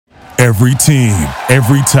Every team,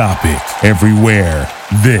 every topic, everywhere.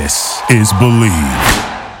 This is Believe.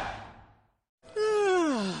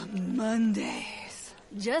 Mondays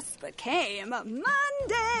just became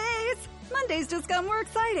Mondays. Mondays just got more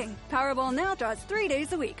exciting. Powerball now draws 3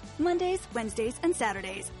 days a week. Mondays, Wednesdays, and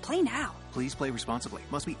Saturdays. Play now. Please play responsibly.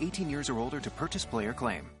 Must be 18 years or older to purchase, play, or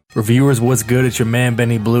claim. Reviewers, what's good? It's your man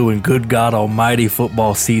Benny Blue, and good God almighty,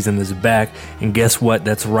 football season is back. And guess what?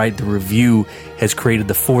 That's right, the Review has created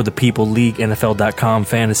the For the People League, NFL.com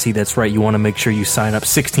fantasy. That's right, you want to make sure you sign up.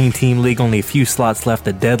 16-team league, only a few slots left.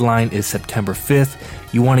 The deadline is September 5th.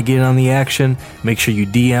 You want to get in on the action? Make sure you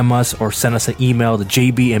DM us or send us an email to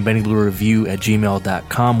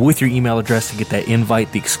jbandbennybluereview@gmail.com with your email address to get that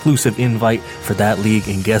invite, the exclusive invite for that league.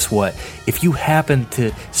 And guess what? If you happen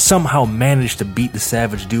to somehow manage to beat the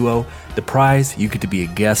Savage Duo, the prize, you get to be a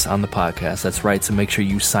guest on the podcast. That's right, so make sure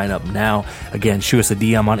you sign up now. Again, shoot us a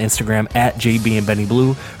DM on Instagram at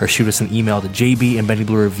jbandbennyblue or shoot us an email to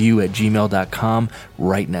jbandbennybluereview@gmail.com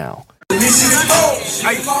right now.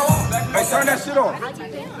 Hey, turn that shit on.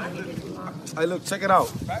 Hey, look, check it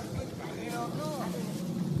out.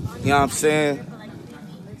 You know what I'm saying?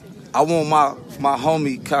 I want my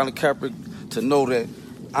homie Colin Kaepernick to know that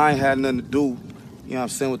I ain't had nothing to do, you know what I'm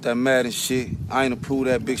saying, with that Madden shit. I ain't approved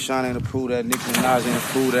that. Big Sean ain't approved that. Nicki Minaj ain't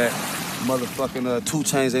approved that. Motherfucking 2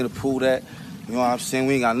 Chainz ain't approved that. You know what I'm saying?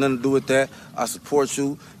 We ain't got nothing to do with that. I support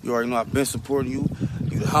you. You already know I've been supporting you.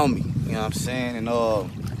 You the homie. You know what I'm saying? And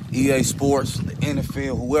EA Sports, the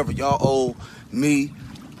NFL, whoever, y'all owe me,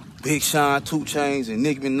 Big Sean, 2 Chainz, and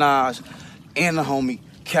Nicki Minaj, and the homie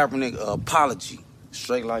Kaepernick apology.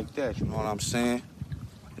 Straight like that, you know what I'm saying?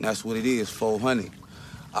 And that's what it is, 400.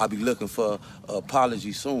 I'll be looking for an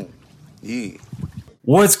apology soon. Yeah.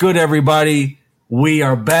 What's good, everybody? We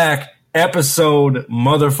are back. Episode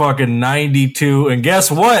motherfucking 92. And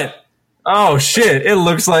guess what? Oh shit! It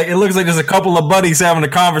looks like there's a couple of buddies having a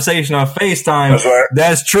conversation on FaceTime. That's right.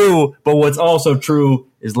 That's true. But what's also true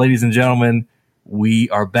is, ladies and gentlemen,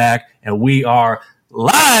 we are back and we are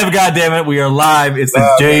live. God damn it, we are live. It's the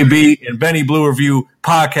JB and Benny Blue Review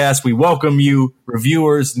podcast. We welcome you,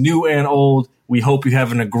 reviewers, new and old. We hope you're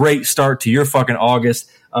having a great start to your fucking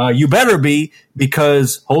August. You better be,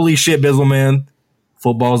 because holy shit, Bizzleman,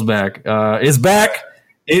 football's back. It's back.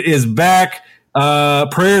 It is back.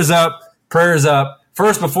 Prayers up. Prayers up.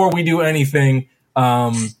 First, before we do anything,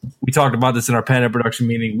 we talked about this in our Panda production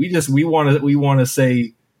meeting. We want to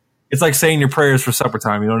say, it's like saying your prayers for supper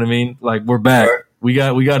time. You know what I mean? Like, we're back. Right. We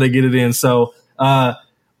got to get it in. So I'll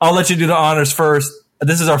let you do the honors first.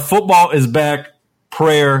 This is our football is back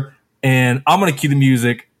prayer, and I'm going to cue the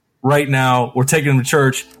music right now. We're taking them to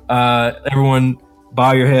church. Everyone,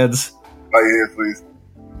 bow your heads. Bow your heads, please.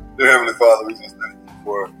 Dear Heavenly Father, we just thank you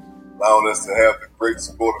for allowing us to have the great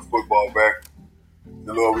sport of football back.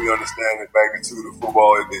 And Lord, we understand the magnitude of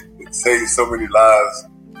football. It saves so many lives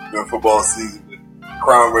during football season. The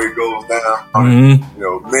crime rate goes down. Mm-hmm. You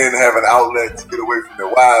know, men have an outlet to get away from their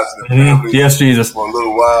wives and their families. Yes, Jesus. For a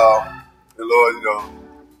little while. And Lord, you know,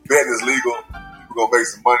 betting is legal. People gonna make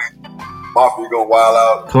some money. Mafia gonna wild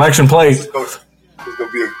out. Collection plate. It's gonna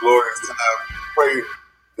be a glorious time. Pray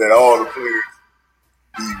that all the players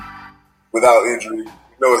be without injury.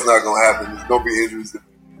 No, it's not going to happen. There's going to be injuries.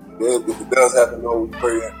 If it does happen, though, we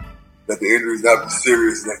pray that the injuries not be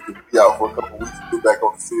serious and that they be out for a couple of weeks to get back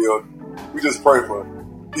on the field. We just pray for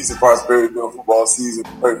peace and prosperity during football season.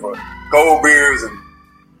 We pray for cold beers and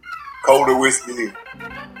colder whiskey.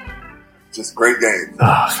 Just great games.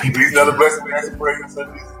 Oh, these another blessing we ask to pray on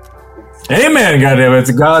Sundays. Amen, goddamn it.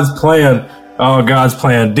 It's God's plan. Oh, God's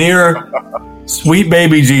plan. Dear sweet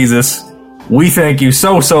baby Jesus, we thank you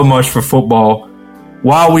so much for football.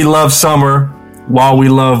 While we love summer, while we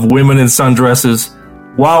love women in sundresses,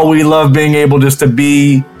 while we love being able just to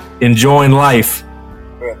be enjoying life,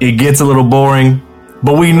 it gets a little boring.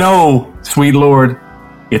 But we know, sweet Lord,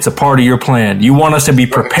 it's a part of your plan. You want us to be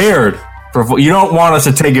prepared. You don't want us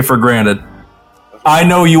to take it for granted. I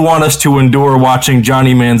know you want us to endure watching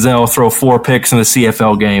Johnny Manziel throw 4 picks in a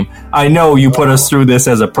CFL game. I know you put us through this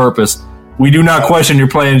as a purpose. We do not question your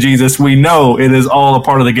plan, Jesus. We know it is all a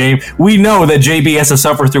part of the game. We know that JB has to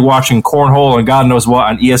suffer through watching cornhole and God knows what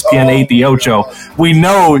on ESPN 8 The Ocho. We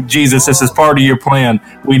know, Jesus, this is part of your plan.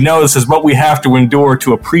 We know this is what we have to endure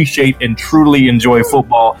to appreciate and truly enjoy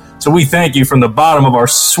football. So we thank you from the bottom of our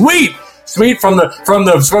sweet from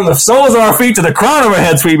the soles of our feet to the crown of our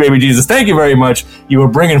head, sweet baby Jesus. Thank you very much. You are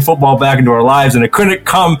bringing football back into our lives, and it couldn't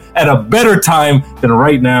come at a better time than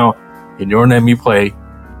right now. In your name we play.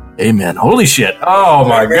 Amen. Holy shit. Oh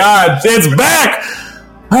my God. It's back.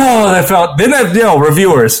 Oh, that felt, didn't that,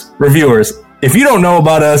 reviewers, if you don't know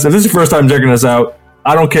about us, if this is your first time checking us out,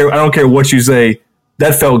 I don't care what you say.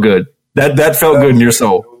 That felt good. That felt good in your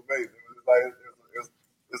soul. It was amazing.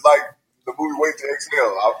 It's like the movie Wait to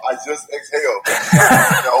Exhale. I just exhaled.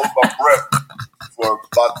 I hold my breath for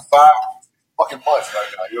about 5 fucking months right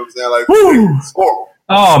now. You know what I'm saying? Like, it's horrible.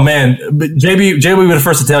 Oh, man. But JB will be the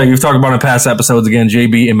first to tell you. We've talked about it in past episodes. Again,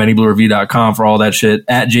 JB and ManyBlueReview.com for all that shit.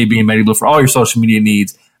 At JB and ManyBlue for all your social media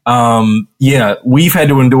needs. Yeah, we've had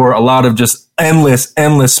to endure a lot of just endless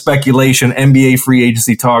speculation, NBA free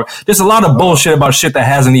agency talk. There's a lot of bullshit about shit that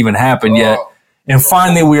hasn't even happened yet. And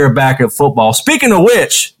finally, we are back at football. Speaking of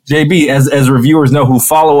which, JB, as reviewers know who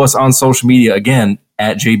follow us on social media, again,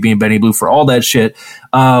 at JB and Benny Blue for all that shit,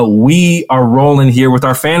 we are rolling here with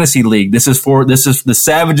our fantasy league. This is the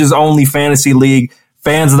Savages only fantasy league.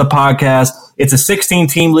 Fans of the podcast, it's a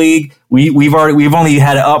 16-team league. We've only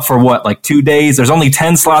had it up for like 2 days. There's only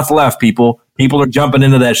 10 slots left, people. People are jumping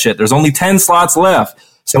into that shit. There's only 10 slots left.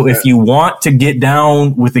 So if you want to get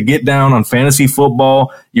down on fantasy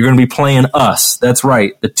football, you're going to be playing us. That's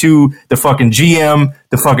right. The fucking GM,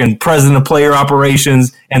 the fucking president of player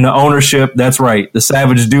operations, and the ownership. That's right. The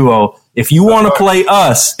Savage duo. If you want to play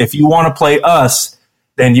us,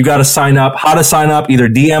 then you got to sign up. How to sign up? Either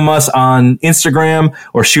DM us on Instagram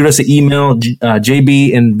or shoot us an email,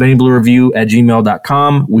 JB and Benny Blue Review at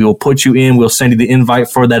gmail.com. We will put you in. We'll send you the invite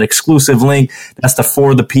for that exclusive link. That's the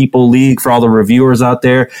For the People League for all the reviewers out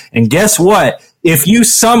there. And guess what? If you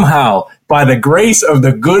somehow, by the grace of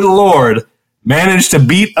the good Lord, manage to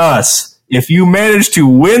beat us, if you manage to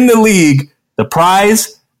win the league, the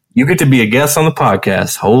prize, you get to be a guest on the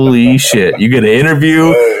podcast. Holy shit. You get an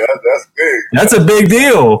interview. Hey, that's big. That's a big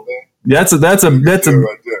deal. That's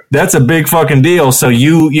a big fucking deal. So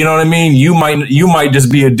you know what I mean? You might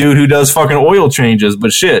just be a dude who does fucking oil changes,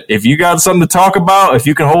 but shit, if you got something to talk about, if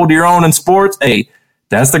you can hold your own in sports, hey,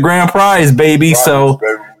 that's the grand prize, baby. So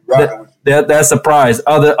that's the prize.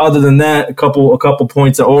 Other than that, a couple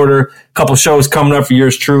points of order, a couple shows coming up for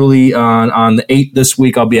yours truly on the 8th this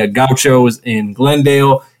week. I'll be at Gaucho's in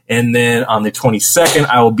Glendale. And then on the 22nd,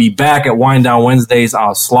 I will be back at Wind Down Wednesdays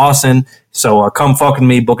on Slauson. So come fucking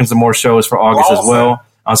me, booking some more shows for August as well.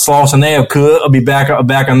 On Slauson, I'll be back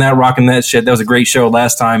on that, rocking that shit. That was a great show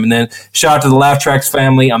last time. And then shout out to the Laugh Tracks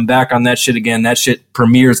family. I'm back on that shit again. That shit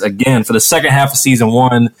premieres again for the second half of season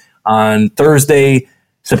 1 on Thursday,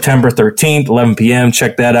 September 13th, 11 p.m.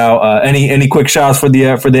 Check that out. Any quick shots for the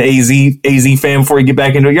AZ fam before you get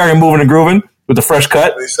back into it? You're already moving and grooving with the fresh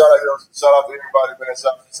cut. Hey, shout out to everybody, man.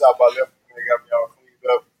 Shout out by Lefty. They got me all cleaned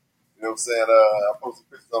up. You know what I'm saying? I posted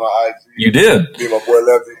pictures on our IG. You did. Me and my boy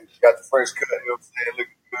Lefty got the fresh cut. You know what I'm saying?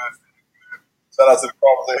 Looking good. Shout out to the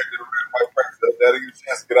Cardinals. They did a really white practice. They didn't get a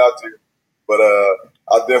chance to get out there. But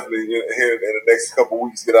I'll definitely, here in the next couple of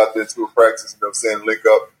weeks, get out there to a practice. You know what I'm saying? Link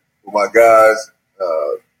up with my guys,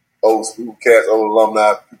 old school cats, old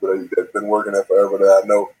alumni, people that have been working there forever that I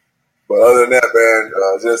know. But other than that, man,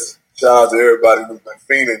 just shout out to everybody who's been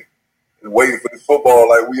fiending and waiting for this football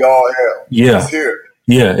like we all have. Yeah. It's here.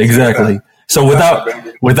 Yeah, exactly. So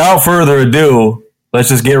without further ado, let's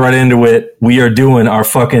just get right into it. We are doing our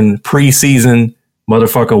fucking preseason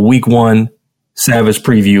motherfucker week 1 Savage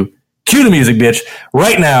preview. Cue the music, bitch.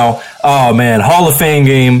 Right now, oh man, Hall of Fame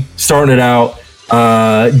game, starting it out.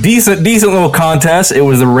 Decent little contest. It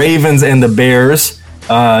was the Ravens and the Bears.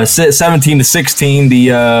 17-16.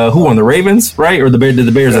 The who won? The Ravens, right? Or did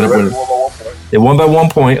the Bears end up winning? They won by 1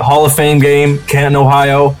 point. Hall of Fame game, Canton,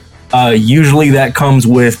 Ohio. Usually that comes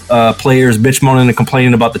with players bitch moaning and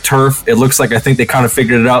complaining about the turf. It looks like I think they kind of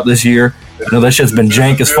figured it out this year. I know that shit's been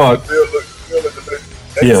jank as fuck.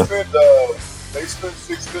 They spent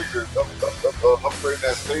 6 figures upgrading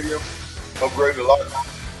that stadium, upgrading the locker room,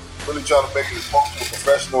 really trying to make it as close to a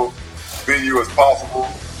professional venue as possible.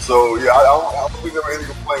 So yeah, I don't think there were any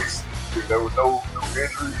complaints. There were no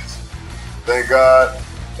injuries, thank God,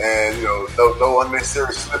 and no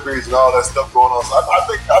unnecessary slipperies and all that stuff going on. So I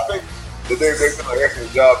think that they've done an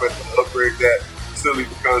excellent job at upgrading that facility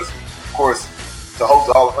because, of course, to host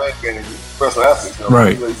the Hall of Fame game, professional athletes,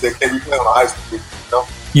 right? They can't be playing on a high school,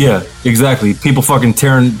 Yeah, exactly. People fucking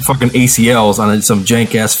tearing fucking ACLs on some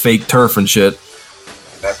jank ass fake turf and shit.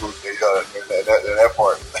 That's what they that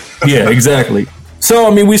part. Yeah, exactly. So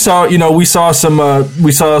I mean, we saw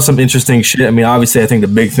some interesting shit. I mean, obviously, I think the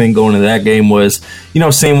big thing going into that game was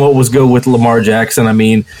seeing what was good with Lamar Jackson. I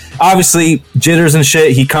mean, obviously jitters and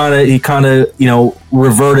shit. He kind of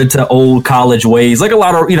reverted to old college ways, like a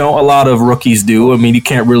lot of rookies do. I mean, you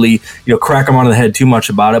can't really crack him on the head too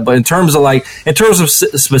much about it. But in terms of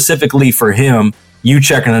specifically for him, you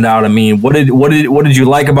checking it out. I mean, what did you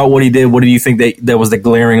like about what he did? What did you think that was the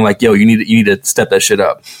glaring you need to step that shit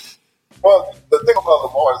up? Well, the thing about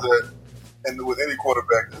Lamar is that and with any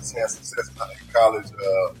quarterback that's had success in college,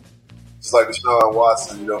 just like Deshaun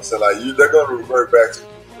Watson, you know what I'm saying? Like, they're going to revert back to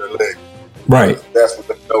their leg. Right. That's what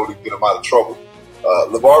they know to get them out of trouble.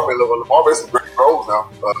 Lamar made some great throws now.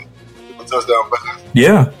 A touchdown pass.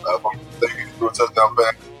 Yeah. If I'm thinking he threw a touchdown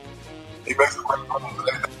pass. He makes some great throws.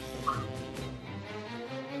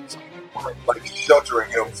 Like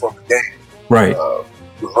sheltering him from the game. Right.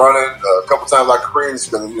 Was running a couple times like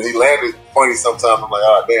cringed because he landed funny sometimes. I'm like,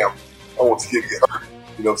 ah, damn, I want to kid to get hurt.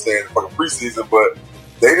 You know what I'm saying? Fucking preseason, but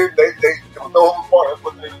they didn't. They were no holding part. That's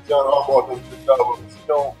what they did. John Harbaugh does a good job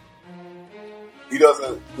of. He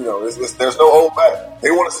doesn't. You know, there's no hold back.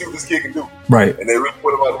 They want to see what this kid can do. Right. And they really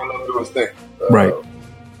put him out there to do his thing. Right.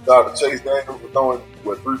 Shout out to Chase Daniels for throwing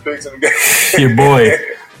 3 picks in the game.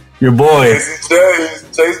 Your boy.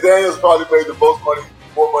 Chase Daniels probably made the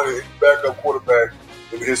more money in backup quarterback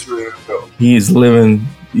in the history of the NFL. He's living.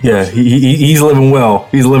 Yeah, he's living well.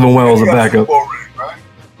 He's living well as a backup. Ring, right?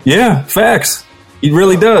 Yeah, facts. He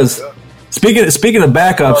really does. Yeah. Speaking of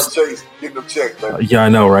backups, Chase, getting them checked, man. Yeah, I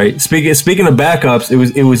know, right? Speaking of backups,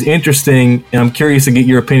 it was interesting, and I'm curious to get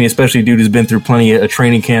your opinion, especially a dude who's been through plenty of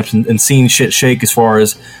training camps and seen shit shake as far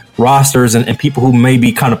as rosters and people who may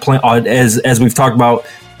be kind of playing as we've talked about,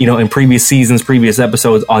 you know, in previous seasons, previous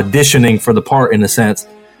episodes, auditioning for the part in a sense.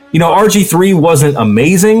 You know, RG3 wasn't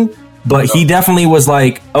amazing, but he definitely was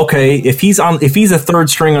like, okay, if he's a third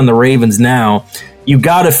string on the Ravens now, you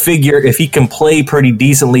got to figure if he can play pretty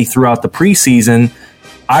decently throughout the preseason,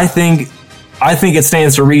 I think it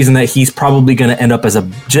stands to reason that he's probably going to end up as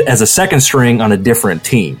a second string on a different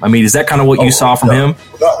team. I mean, is that kind of what you saw from him?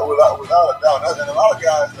 Without a doubt. And a lot of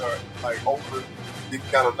guys are like older,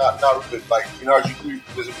 kind of not really like in RG3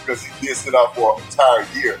 position because he did sit out for an entire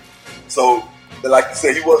year. So, like you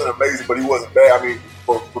said, he wasn't amazing, but he wasn't bad. I mean,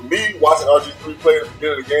 for me, watching RG3 play at the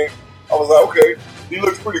beginning of the game, I was like, okay, he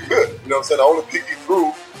looks pretty good. You know what I'm saying? The only pick he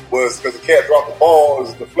threw was because the cat dropped the ball. It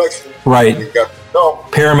was a deflection. Right. And he got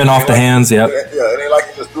Perriman off the hands, yeah. Yeah, and then like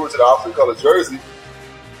he just threw it to the opposite color jersey.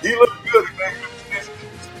 He looked good. He made good decisions. He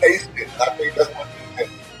was patient. I think that's one thing that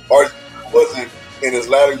RG3 wasn't in his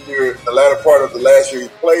latter year, the latter part of the last year he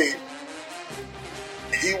played.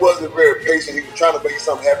 He wasn't very patient. He was trying to make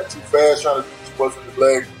something happen too fast, trying to do too much with his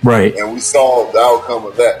leg. Right. And we saw the outcome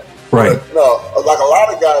of that. Right. But, like a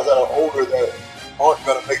lot of guys that are older that aren't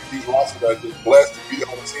going to make these rosters that are just blessed to be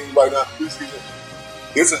on the team right now in the preseason,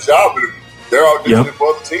 it's a job interview. They're auditioning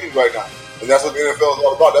for other teams right now. And that's what the NFL is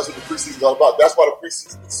all about. That's what the preseason is all about. That's why the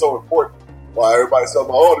preseason is so important. Why everybody's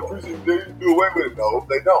talking about, the preseason, they do away with it. No,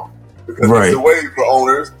 they don't. Because it's a way for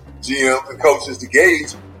owners, GMs, and coaches to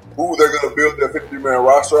gauge who they're going to build their 53-man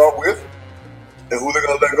roster out with and who they're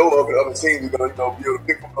going to let go of, and other teams are going to be able to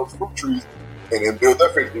pick from those fruit trees and build their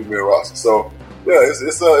 53-man roster. So, yeah, it's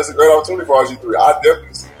a great opportunity for RG3. I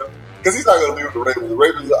definitely see him because he's not going to be with the Ravens. The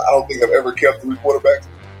Ravens, I don't think, have ever kept 3 quarterbacks,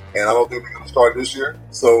 and I don't think they're going to start this year.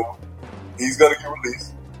 So he's going to get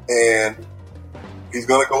released, and he's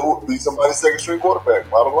going to go be somebody's second-string quarterback,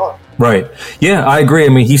 bottom line. Right. Yeah, I agree. I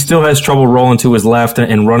mean, he still has trouble rolling to his left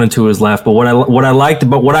and running to his left. But what I liked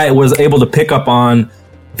about what I was able to pick up on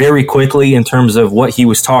very quickly in terms of what he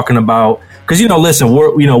was talking about, because listen,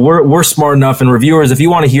 we're smart enough, and reviewers, if you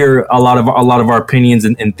want to hear a lot of our opinions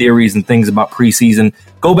and theories and things about preseason,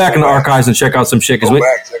 go back in the archives and check out some shit. Because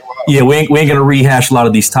we ain't gonna rehash a lot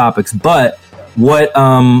of these topics, but. What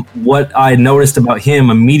I noticed about him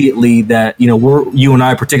immediately that, you and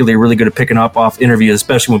I particularly are really good at picking up off interviews,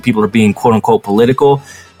 especially when people are being quote unquote political.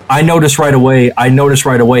 I noticed right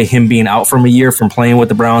away him being out from a year, from playing with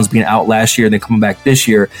the Browns, being out last year, then coming back this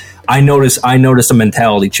year. I noticed a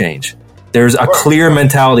mentality change. There's a clear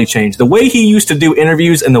mentality change. The way he used to do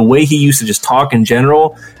interviews and the way he used to just talk in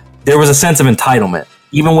general, there was a sense of entitlement.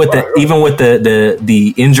 Even with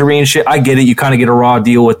the injury and shit, I get it. You kind of get a raw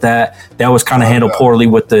deal with that. That was kind of handled poorly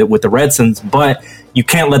with the Redskins, but you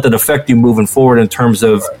can't let that affect you moving forward in terms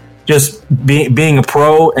of just being a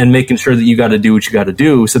pro and making sure that you got to do what you got to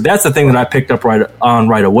do. So that's the thing that I picked up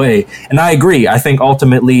right away. And I agree. I think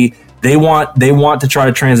ultimately they want to try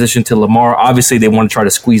to transition to Lamar. Obviously, they want to try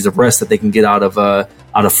to squeeze the rest that they can get out of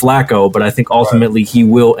Flacco. But I think ultimately he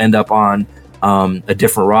will end up on a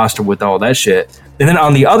different roster with all that shit. And then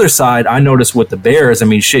on the other side, I noticed with the Bears, I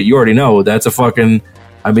mean, shit, you already know that's a fucking,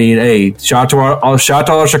 I mean, hey, shout to all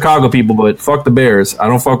Chicago people, but fuck the Bears. I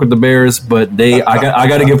don't fuck with the Bears, but I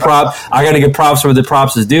got to give props where the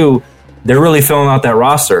props is due. They're really filling out that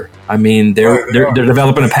roster. I mean, they're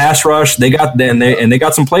developing a pass rush. They got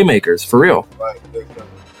some playmakers for real. Right, they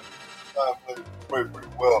played pretty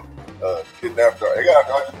well. Getting after, they got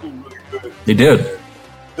after RG3 really good. They did.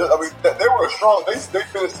 And, I mean, they were strong. They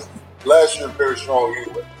finished last year very strong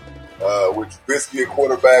anyway. with Trubisky at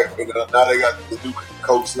quarterback, and now they got the new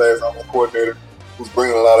coach / offensive coordinator who's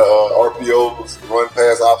bringing a lot of RPOs, run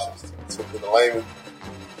pass options to the layman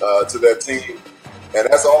to that team, and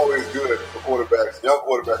that's always good for quarterbacks, young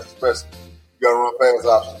quarterbacks especially. You got to run pass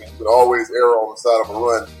options. You can always err on the side of a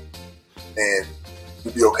run, and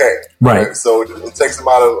you'll be okay. Right. So it takes them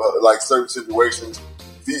out of like certain situations.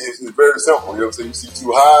 It's very simple. You know what I'm saying? You see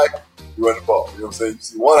too high, you run the ball. You know what I'm saying? You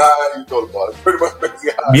see one high, you throw the ball. It's pretty much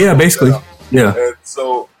basically high. Yeah, basically. Yeah. And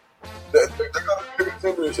so they're going to be a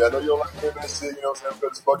contender this year. I know you don't like hearing that shit. You know what I'm saying? I'm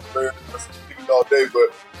going to fuck the Bears and all day,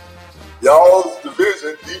 but y'all's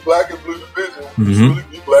division, the black and blue division, is really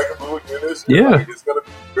the black and blue again this year. Yeah. Like, it's going to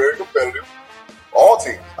be very competitive. All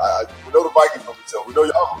teams. We know the Vikings from themselves. We know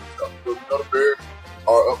y'all from themselves. We know the Bears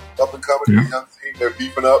are up and coming. Yeah. Young team, they're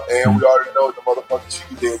beefing up, and we already know what the motherfucking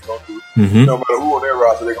cheese going to do. No matter who on their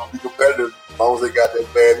roster, they're going to be competitive as long as they got that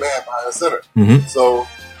bad man behind the center. So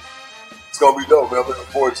it's going to be dope, man. I'm looking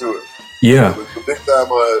forward to it. Yeah. The big time,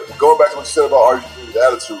 going back to what you said about RG3's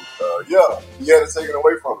attitude, he had it taken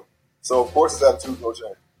away from him. So, of course, his attitude's going to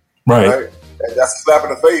change. Right. And that's a slap in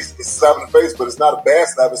the face. It's a slap in the face, but it's not a bad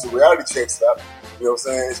slap. It's a reality check slap. You know what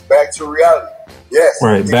I'm saying? It's back to reality. Yes.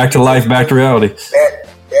 Right. Back to life, back to reality. At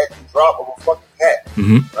the drop of a fucking hat.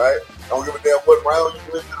 Right? I don't give a damn what round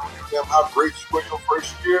you in. I don't give a damn how great you were your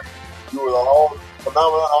first year. You were on all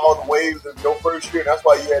phenomenal, all the waves of your first year. And that's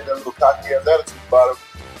why you had that little cocky ass attitude about him.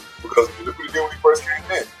 Because look what he did when he first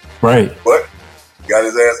came in. Right. But he got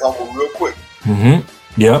his ass humbled real quick.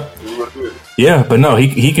 Yep. Yeah, but no,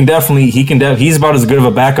 he can definitely he's about as good of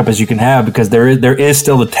a backup as you can have because there is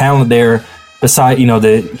still the talent there. Beside, you know,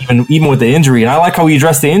 even with the injury, and I like how he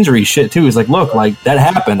addressed the injury shit too. He's like, look, like that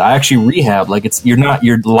happened. I actually rehab. Like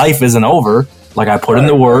your life isn't over. Like I put in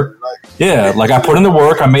the work. Yeah, like I put in the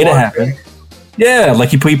work. I made it happen. Yeah, like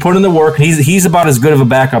he put in the work. He's about as good of a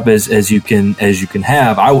backup as you can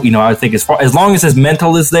have. I think as long as his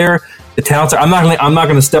mental is there, the talents. I'm not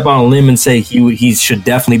gonna step on a limb and say he should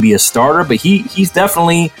definitely be a starter, but he's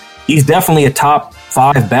definitely a top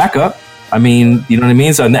 5 backup. I mean, you know what I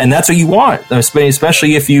mean? So, and that's what you want,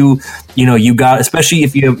 especially if you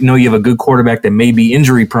have a good quarterback that may be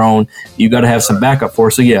injury prone, you got to have some backup for.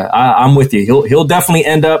 So yeah, I'm with you. He'll definitely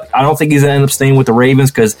end up, I don't think he's going to end up staying with the Ravens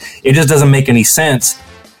because it just doesn't make any sense.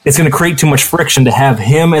 It's going to create too much friction to have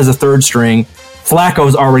him as a third string.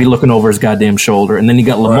 Flacco's already looking over his goddamn shoulder. And then you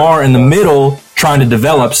got Lamar in the middle trying to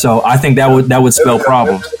develop. So I think that would spell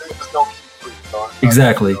problems.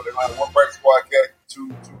 Exactly.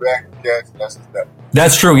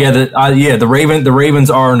 That's true. Yeah, the Ravens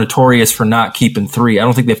are notorious for not keeping 3. I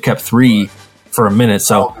don't think they've kept 3 for a minute.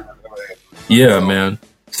 So, yeah, man.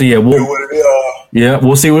 So yeah,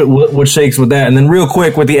 we'll see what shakes with that. And then real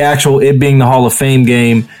quick with the actual it being the Hall of Fame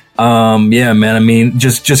game. Yeah, man. I mean,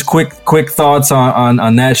 just quick thoughts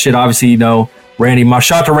on that shit. Obviously, you know, Randy Moss.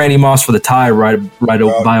 Shout out to Randy Moss for the tie right by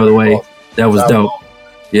the way. That was dope.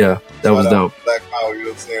 Yeah, that was dope. Black Power, you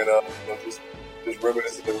know what I'm saying? Just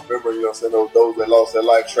reminiscing and remember, you know what I'm saying, those that lost their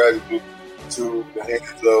life tragically to the hands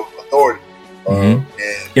of authority. And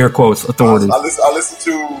air quotes, authority. I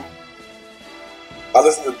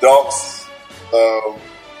listen to Donk's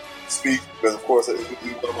speech because, of course,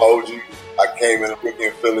 he's one of my OGs. I came in a rookie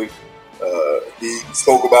in Philly. He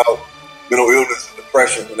spoke about mental illness and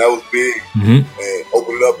depression, and that was big. And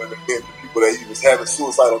opened it up and again to people that he was having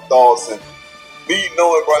suicidal thoughts. And me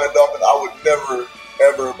knowing Brian Dawkins, I would never,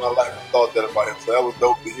 ever in my life have thought that about him. So that was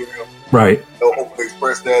dope to hear him. Right. Openly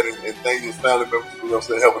express that and thank his family members, you know what I'm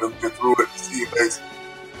saying, helping him get through it. Teammates.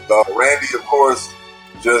 Randy, of course,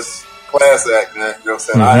 just class act, man. You know what I'm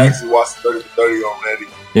saying? I actually watched 30 for 30 on Randy.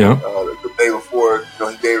 Yeah. The day before, you know,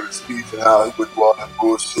 he gave his speech and how he went through all that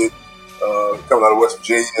bullshit coming out of West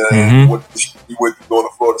Virginia. And he went to go to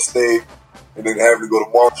Florida State and then having to go to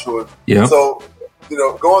Marshall. Yeah. So, you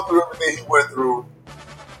know, going through everything he went through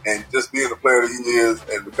and just being the player that he is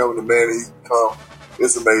and becoming the man that he's become,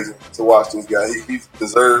 it's amazing to watch this guy. He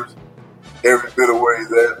deserves every bit of where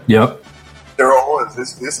he's at. Yep. There are ones.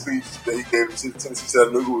 His speech that he gave to Tennessee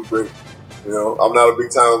Chattanooga was great. You know, I'm not a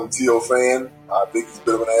big time T.O. fan. I think he's a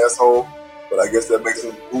bit of an asshole, but I guess that makes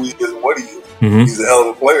him who he is and what he is. He's a hell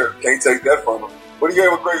of a player. Can't take that from him. But he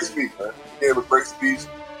gave a great speech, man. He gave a great speech,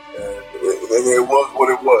 and it was what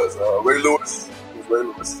it was. Ray Lewis was Ray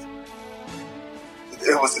Lewis.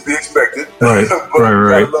 It was to be expected. Right,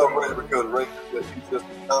 right. I love Ray because Ray he's just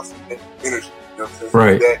constant energy. You know what I'm saying?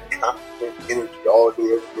 Right. That constant energy all day,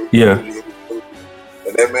 every day. Yeah. Energy.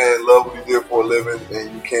 And that man loved what he did for a living,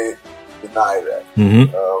 and you can't deny that.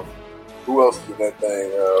 Who else was in that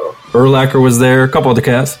thing? Urlacher was there. A couple other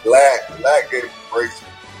cats. Black gave a great speech,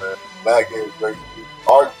 man. Black gave a great speech.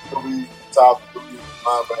 gonna be top 3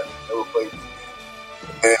 linebacker ever played.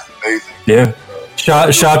 Man, amazing. Yeah.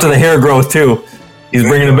 Shout to the hair growth too. He's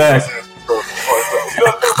bringing it back. You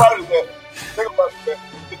know, think about it.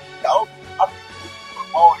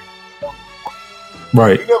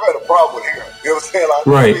 Right. He never had a problem with hair. You know what I'm saying? Like,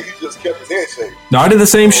 Right. He just kept his head shaved. No, I did the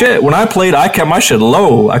same shit. When I played, I kept my shit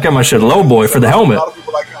low. Boy, for the helmet. A lot of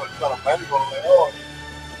people like kind of panic on like, oh,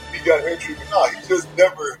 he got hair treatment. No, he just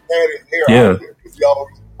never had his hair out there because he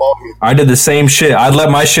always bald head. I did the same shit. I'd let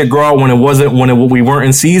my shit grow out when we weren't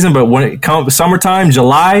in season, but when it comes summertime,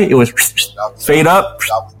 July, it was fade up.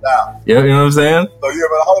 Yeah, you know what I'm saying? So yeah,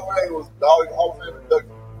 but the Hall of Fame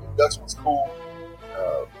induction was cool.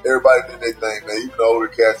 Everybody did their thing, man. Even the older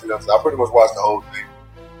cats, you know what I'm saying? I pretty much watched the whole thing.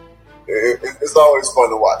 It's always fun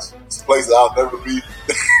to watch. It's a place that I'll never be,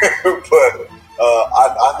 but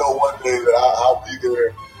I know one day that I'll be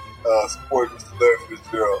there supporting Mr. Larry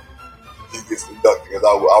Fitzgerald. He gets inducted, because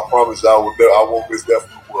I promise you I won't miss that for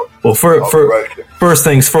the world. Well, first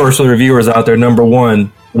things first, for the reviewers out there, number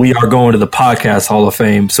one, we are going to the Podcast Hall of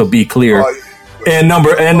Fame, so be clear. And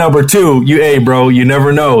number two, bro, you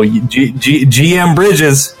never know. GM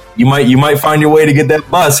Bridges, you might find your way to get that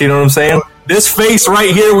bus. You know what I'm saying? This face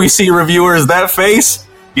right here, we see reviewers. That face,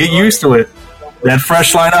 get used to it. That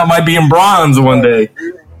fresh lineup might be in bronze one day.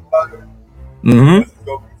 Mm-hmm.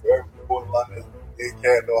 In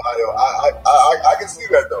Canton, Ohio. I can see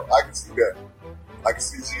that though. I can see that. I can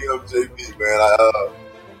see GM JB, man.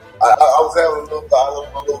 I was having a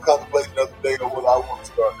little contemplation the other day on whether I want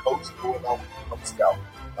to start coaching or whether I want to become a scout.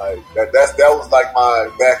 That was like my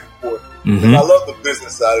back and forth. Mm-hmm. I love the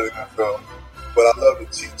business side of the NFL, but I love to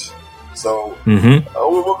teach. So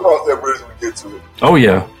we'll cross that bridge when we get to it. Oh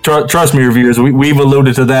yeah, trust me, reviewers. We've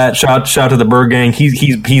alluded to that. Shout to the Bird Gang.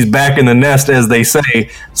 He's back in the nest, as they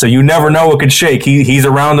say. So you never know what could shake. He's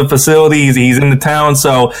around the facilities. He's in the town.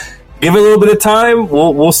 So give it a little bit of time.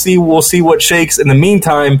 We'll see what shakes. In the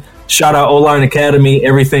meantime, shout out O-Line Academy.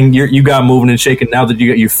 Everything you got moving and shaking now that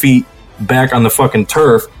you got your feet back on the fucking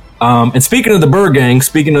turf. And speaking of the Bird Gang,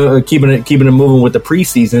 speaking of keeping it moving with the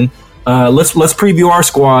preseason. Let's preview our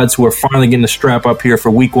squads who are finally getting the strap up here for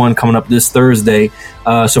week 1 coming up this Thursday.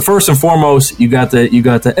 So first and foremost, you got the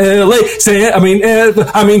LA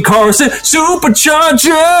Carson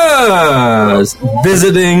Superchargers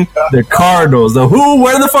visiting the Cardinals.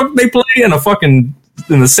 Where the fuck they play in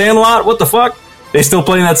the Sandlot? What the fuck? They still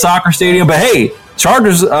play in that soccer stadium, but hey,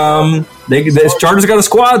 Chargers. Chargers got a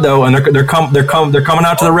squad though, and they're coming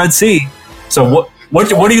out to the Red Sea. So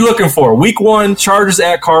What are you looking for? Week 1, Chargers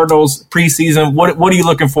at Cardinals preseason. What are you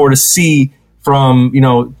looking for to see from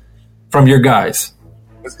your guys?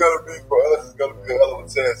 It's gonna be for us. It's gonna be a hell of a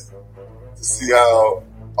test to see how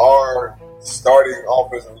our starting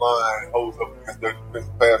offensive line holds up against their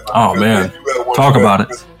defensive pass rush. Oh man, talk about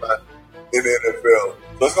it in the NFL.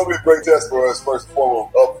 So it's gonna be a great test for us first and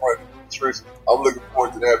foremost up front. I'm looking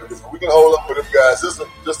forward to that because if we can hold up with them guys. Just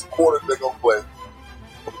a quarter they're gonna play.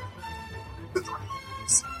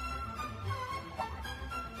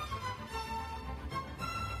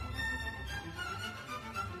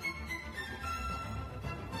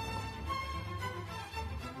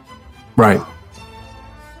 Right.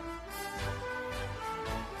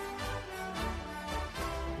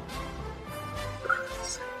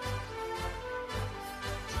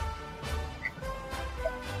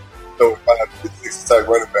 So 6 type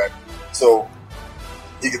running back. So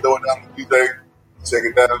he can throw it down to DJ, check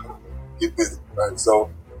it down, get busy. Right.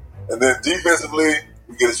 So and then defensively,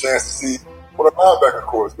 we get a chance to see what our linebacker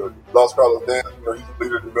core is going to do. Lost Carlos Dan, he's the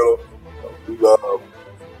leader in the middle. We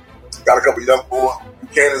got a couple young boys.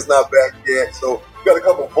 Buchanan's not back yet, so we got a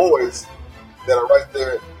couple boys that are right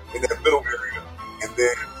there in that middle area. And then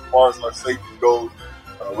as far as our safety goes,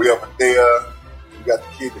 we have Medea. We got the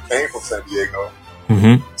kid that came from San Diego.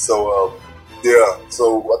 Mm-hmm. So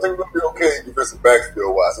so I think we're gonna be okay defensive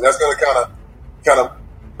backfield wise, and that's gonna kind of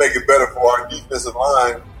make it better for our defensive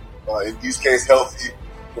line. In these case, healthy,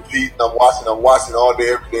 compete. I'm watching all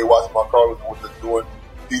day, every day, watching my Carlos and what they're doing.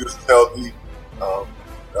 Peters is healthy.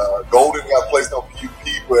 Golden got placed on PUP,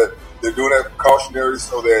 but they're doing that precautionary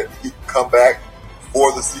so that he can come back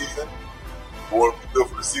for the season. We want to be good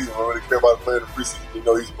for the season. We don't really care about playing the preseason.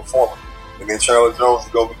 He's a performer. And then Chandler Jones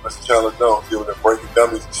is going to be Mr. Chandler Jones, dealing with breaking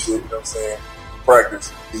dummies and shit, you know what I'm saying?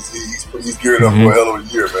 Practice. He's geared up for a hell of a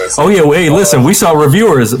year, man. So, hey, listen, we saw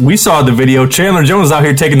reviewers. We saw the video. Chandler Jones is out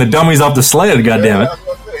here taking the dummies off the sled, goddammit.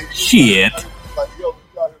 Shit. Like, yo,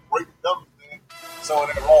 he's out here breaking dummies, man. Showing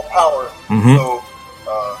that raw power. Mm-hmm. So,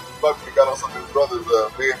 luckily got on some of his brothers,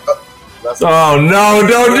 man. Oh, no,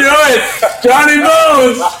 don't do it! Johnny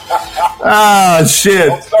Bones! Ah,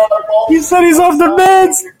 shit. He said he's off the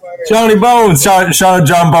meds. Johnny Bones, shout out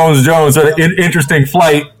John Bones Jones. Had an interesting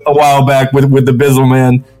flight a while back with the Bizzle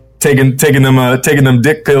man taking them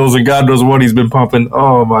dick pills and God knows what he's been pumping.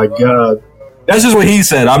 Oh my God, that's just what he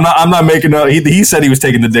said. I'm not making up. He said he was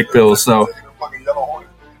taking the dick pills. So,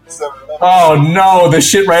 oh no, the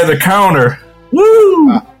shit right at the counter.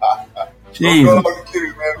 Woo! Jeez.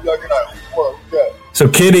 So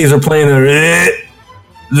kiddies are playing the Raiders.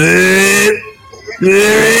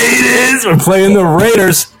 We're playing the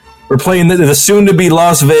Raiders. We're playing the soon-to-be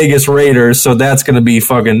Las Vegas Raiders. So that's going to be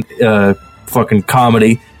fucking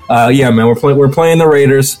comedy. Yeah, man, we're playing the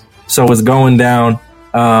Raiders. So it's going down.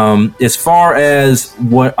 As far as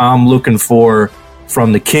what I'm looking for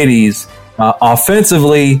from the kiddies,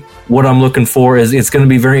 offensively, what I'm looking for is it's going to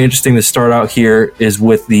be very interesting to start out here is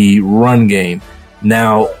with the run game.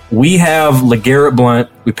 Now, we have LeGarrette Blount.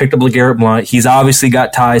 We picked up LeGarrette Blount. He's obviously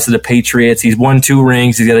got ties to the Patriots. He's won 2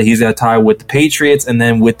 rings. He's got a tie with the Patriots and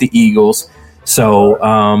then with the Eagles. So,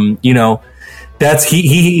 that's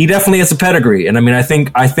he definitely has a pedigree. And I mean, I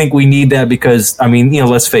think we need that because, I mean,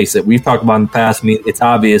 let's face it. We've talked about in the past. I mean, it's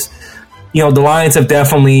obvious. The Lions have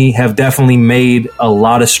definitely made a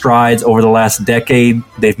lot of strides over the last decade.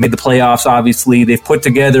 They've made the playoffs, obviously. They've put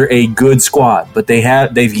together a good squad, but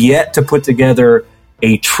they've yet to put together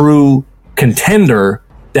a true contender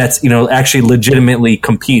that's, actually legitimately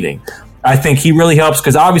competing. I think he really helps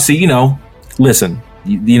because obviously, listen,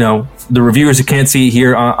 the reviewers who can't see it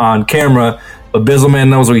here on camera, but Bizzleman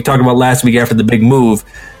knows what we talked about last week after the big move.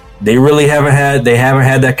 They really haven't had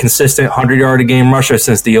that consistent 100-yard a game rusher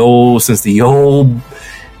since the old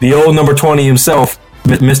number 20 himself,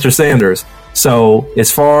 Mr. Sanders. So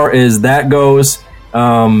as far as that goes,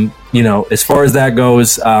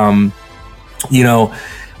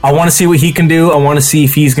 I want to see what he can do. I want to see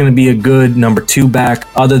if he's going to be a good number 2 back.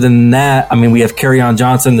 Other than that, I mean, we have Kerryon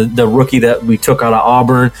Johnson, the rookie that we took out of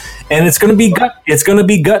Auburn, and it's going to be gut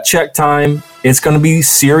check time. It's going to be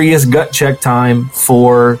serious gut check time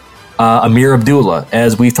for Ameer Abdullah,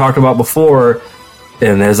 as we've talked about before,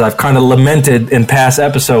 and as I've kind of lamented in past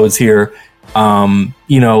episodes here.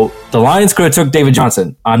 The Lions could have took David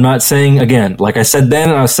Johnson. I'm not saying, again, like I said then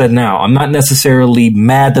and I said now, I'm not necessarily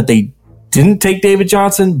mad that they didn't take David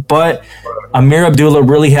Johnson, but Ameer Abdullah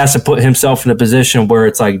really has to put himself in a position where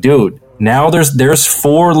it's like, dude, now there's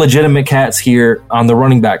 4 legitimate cats here on the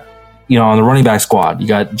running back, on the running back squad. You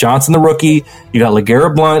got Johnson, the rookie. You got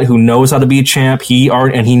LeGarrette Blount, who knows how to be a champ. He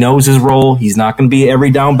knows his role. He's not going to be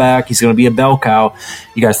every down back. He's going to be a bell cow.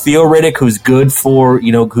 You got Theo Riddick, who's good for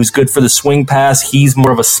the swing pass. He's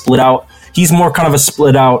more of a split out. He's more kind of a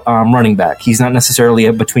split out running back. He's not necessarily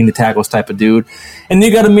a between the tackles type of dude. And then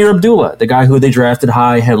you got Ameer Abdullah, the guy who they drafted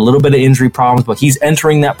high, had a little bit of injury problems, but he's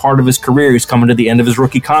entering that part of his career. He's coming to the end of his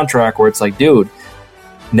rookie contract where it's like, dude,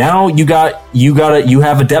 now you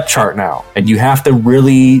have a depth chart now, and you have to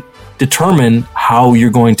really determine how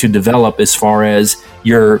you're going to develop as far as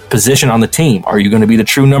your position on the team. Are you going to be the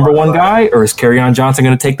true number 1 guy, or is Kerryon Johnson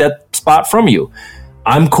going to take that spot from you?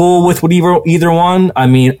 I'm cool with either one. I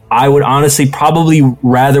mean, I would honestly probably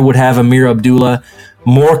rather would have Ameer Abdullah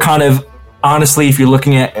more kind of, honestly, if you're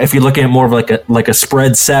looking at more of like a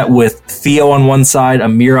spread set with Theo on one side,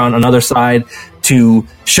 Ameer on another side, to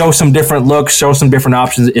show some different looks, show some different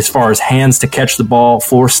options as far as hands to catch the ball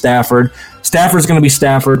for Stafford. Stafford's going to be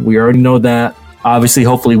Stafford. We already know that. Obviously,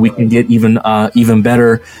 hopefully we can get even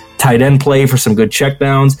better tight end play for some good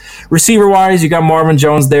checkdowns. Receiver-wise, you got Marvin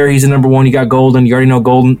Jones there. He's the number 1. You got Golden. You already know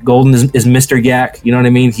Golden is Mr. Yak. You know what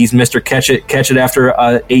I mean? He's Mr. Catch it after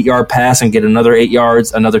a 8-yard pass and get another 8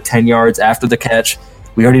 yards, another 10 yards after the catch.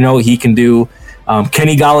 We already know what he can do.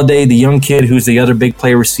 Kenny Golladay, the young kid who's the other big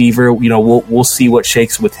play receiver, we'll see what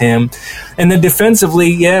shakes with him. And then defensively,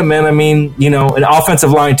 yeah, man, I mean, an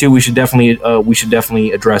offensive line too, we should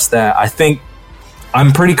definitely address that. I think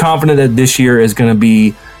I'm pretty confident that this year is going to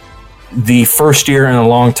be the first year in a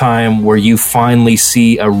long time where you finally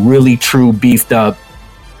see a really true beefed up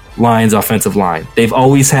Lions offensive line. They've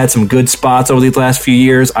always had some good spots over these last few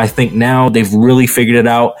years. I think now they've really figured it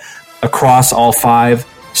out across all 5.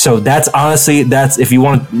 So that's if you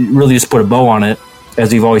want to really just put a bow on it,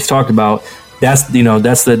 as we've always talked about, that's the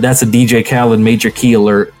DJ Khaled major key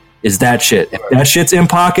alert is that shit. If that shit's in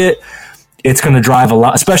pocket, it's going to drive a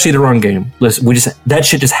lot, especially the run game. Listen, that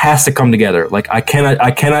shit just has to come together. Like I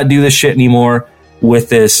cannot do this shit anymore with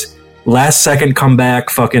this last second comeback,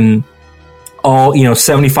 fucking all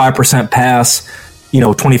 75% pass,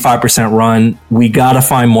 25% run. We got to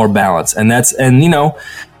find more balance,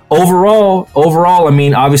 Overall, I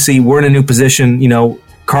mean, obviously we're in a new position.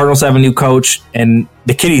 Cardinals have a new coach and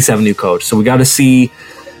the Kitties have a new coach. So we got to see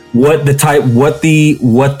what the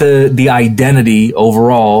identity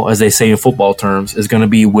overall, as they say in football terms, is going to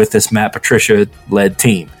be with this Matt Patricia led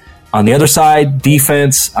team. On the other side,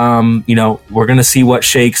 defense, we're going to see what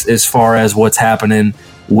shakes as far as what's happening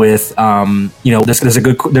with, there's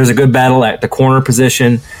a good battle at the corner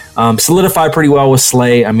position. Solidified pretty well with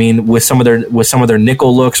Slay. I mean, with some of their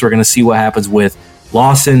nickel looks, we're going to see what happens with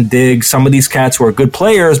Lawson, Diggs, some of these cats who are good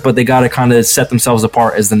players, but they got to kind of set themselves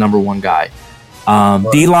apart as the number one guy.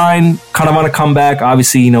 D-line kind of on a comeback.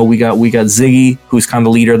 Obviously, we got Ziggy, who's kind of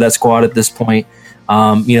the leader of that squad at this point.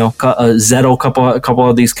 Zetto, a couple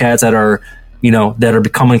of these cats that are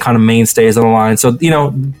becoming kind of mainstays on the line. So,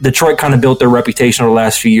 Detroit kind of built their reputation over the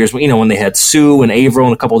last few years, when they had Sue and Averill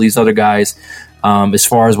and a couple of these other guys, as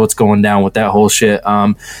far as what's going down with that whole shit.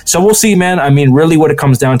 So we'll see, man. I mean, really what it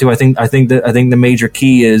comes down to, I think the major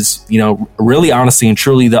key is, really honestly and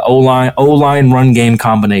truly the O-line run game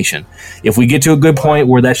combination. If we get to a good point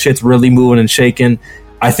where that shit's really moving and shaking,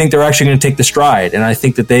 I think they're actually going to take the stride. And I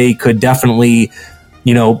think that they could definitely,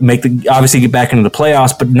 obviously get back into the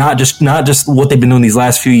playoffs, but not just what they've been doing these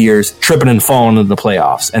last few years, tripping and falling into the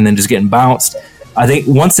playoffs and then just getting bounced. I think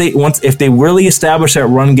if they really establish that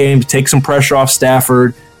run game to take some pressure off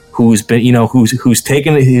Stafford, who's been, who's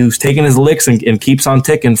taken his licks and keeps on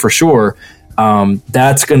ticking for sure.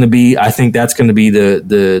 That's going to be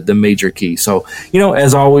the major key. So,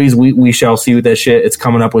 as always, we shall see with that shit. It's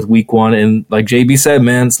coming up with week 1. And like JB said,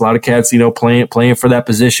 man, it's a lot of cats, playing for that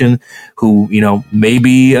position who,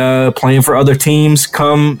 maybe, playing for other teams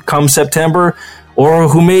come September, or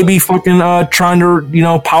who may be fucking, trying to,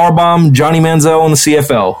 powerbomb Johnny Manziel in the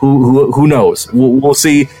CFL. Who knows? We'll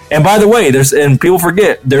see. And by the way, people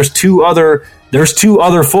forget, there's two other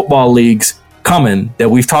football leagues coming that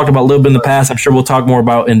we've talked about a little bit in the past. I'm sure we'll talk more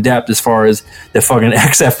about in depth as far as the fucking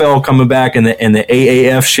XFL coming back and the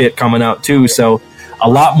AAF shit coming out too. So a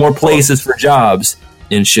lot more places for jobs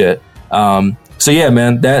and shit. So yeah,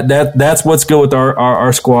 man, that's what's good with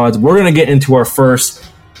our squads. We're gonna get into our first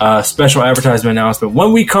special advertisement announcement.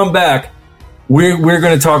 When we come back, we're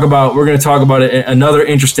gonna talk about another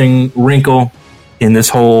interesting wrinkle in this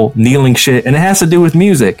whole kneeling shit, and it has to do with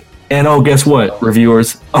music. And oh, guess what,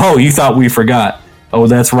 reviewers? Oh, you thought we forgot. Oh,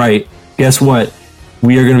 that's right. Guess what?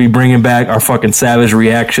 We are going to be bringing back our fucking savage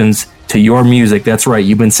reactions to your music. That's right.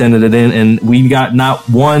 You've been sending it in, and we got not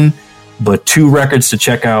one, but 2 records to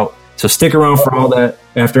check out. So stick around for all that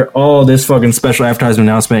after all this fucking special advertisement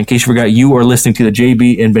announcement. In case you forgot, you are listening to the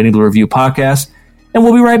JB and Benny Blue Review podcast. And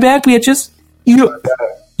we'll be right back, bitches. Yeah.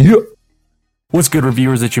 What's good,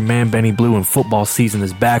 reviewers? It's your man Benny Blue, and football season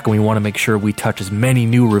is back, and we want to make sure we touch as many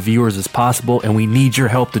new reviewers as possible, and we need your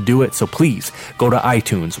help to do it. So please go to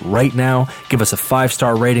iTunes right now, give us a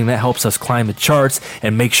 5-star rating. That helps us climb the charts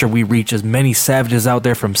and make sure we reach as many savages out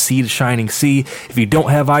there from sea to shining sea. If you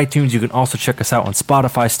don't have iTunes, you can also check us out on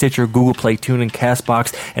Spotify, Stitcher, Google Play, TuneIn,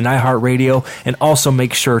 CastBox, and iHeartRadio. And also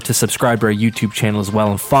make sure to subscribe to our YouTube channel as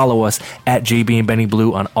well, and follow us at JB and Benny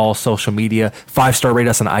Blue on all social media. 5-star rate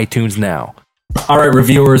us on iTunes now. All right,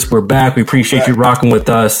 reviewers, we're back. We appreciate you rocking with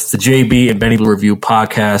us. It's the JB and Benny Blue Review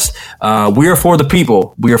podcast. We are for the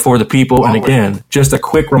people. We are for the people. And again, just a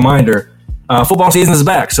quick reminder, football season is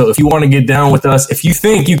back. So if you want to get down with us, if you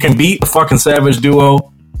think you can beat the fucking Savage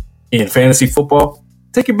duo in fantasy football,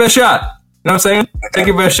 take your best shot. You know what I'm saying? Take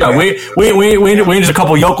your best shot. We ain't just a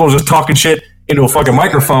couple yokels just talking shit into a fucking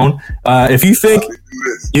microphone. If you think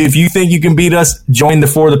you can beat us, join the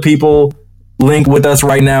For the People link with us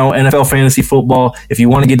right now, NFL Fantasy Football. If you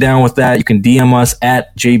want to get down with that, you can DM us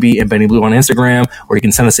at JB and Benny Blue on Instagram, or you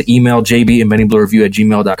can send us an email,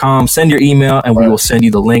 jbandbennybluereview@gmail.com. Send your email, and we will send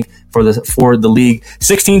you the link for the league.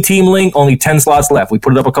 16-team link, only 10 slots left. We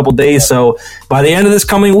put it up a couple days, so by the end of this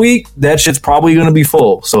coming week, that shit's probably going to be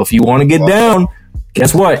full. So if you want to get down,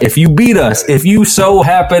 guess what? If you beat us, if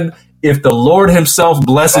the Lord himself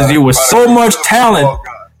blesses you with so much talent,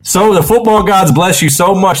 so the football gods bless you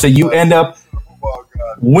so much that you end up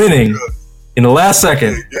winning in the last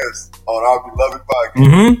second. Yes, on our beloved podcast.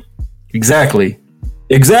 Mm-hmm.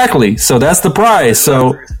 Exactly. So that's the prize.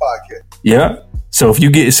 So yeah. So if you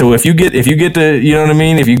get to, you know what I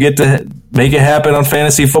mean? If you get to make it happen on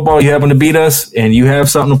fantasy football, you happen to beat us and you have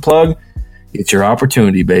something to plug, it's your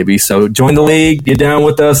opportunity, baby. So join the league, get down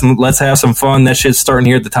with us, and let's have some fun. That shit's starting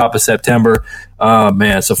here at the top of September.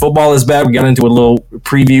 Man, so football is back. We got into a little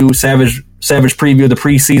preview, savage preview of the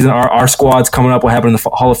preseason. Our squad's coming up. What happened in the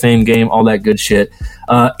Hall of Fame game? All that good shit.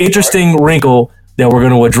 Interesting wrinkle that we're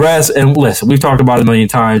going to address. And listen, we've talked about it a million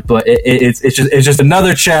times, but it's just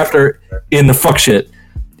another chapter in the fuck shit.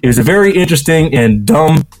 It was a very interesting and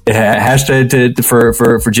dumb hashtag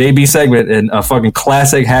for JB segment, and a fucking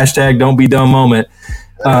classic hashtag don't be dumb moment.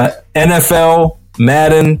 NFL,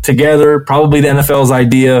 Madden together, probably the NFL's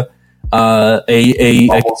idea. A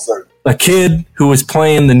kid who was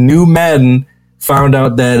playing the new Madden found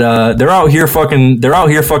out that they're out here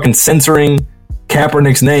fucking censoring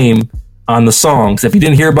Kaepernick's name on the songs. If you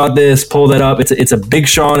didn't hear about this, pull that up. It's a Big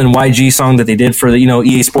Sean and YG song that they did for the,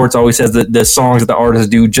 EA Sports always has the songs that the artists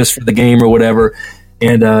do just for the game or whatever.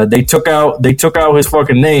 And they took out his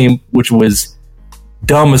fucking name, which was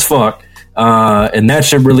dumb as fuck. And that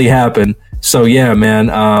shit really happened. So yeah,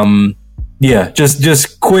 man.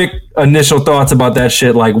 Just quick initial thoughts about that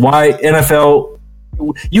shit. Like, why NFL?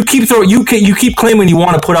 You keep claiming you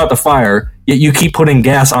want to put out the fire, yet you keep putting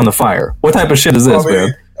gas on the fire. What type of shit is this,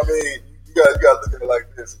 man? I mean, you got to look at it like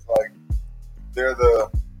this. It's like they're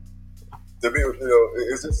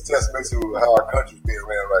it's just a testament to how our country's being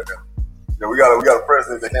ran right now. We got a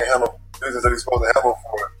president that can't handle business that he's supposed to handle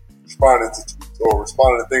for responding to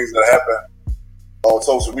things that happen on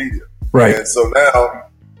social media. Right. And so now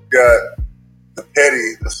you got the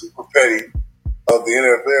super petty of the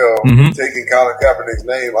NFL taking Colin Kaepernick's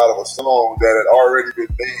name out of a song that had already been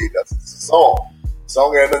made. That's a song. The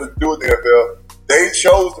song had nothing to do with the NFL. They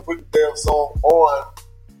chose to put the damn song on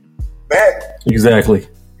Madden. Exactly. So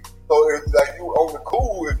it's like, you on the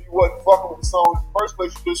cool. If you wasn't fucking with the song in the first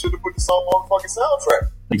place, you just should have put the song on the fucking soundtrack.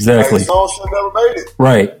 Exactly. Like, the song should have never made it.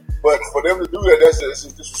 Right. But for them to do that, that's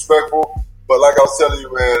just disrespectful. But like I was telling you,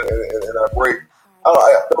 man, in our break,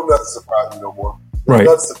 don't nothing surprise me no more. Right.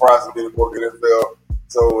 Nothing surprises me anymore in the NFL.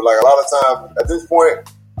 So, like, a lot of times, at this point,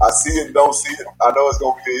 I see it and don't see it. I know it's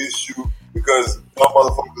going to be an issue because some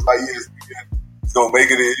motherfuckers like ESPN is going to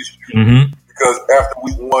make it an issue. Because after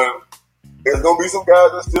week 1, there's going to be some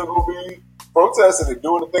guys that still going to be protesting and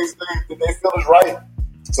doing the things that they feel is right.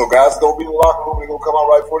 So guys are going to be in the locker room. They're going to come out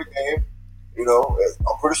right for the game.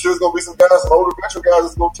 I'm pretty sure there's going to be some guys, some older veteran guys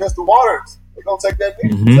that's going to test the waters. They're going to take that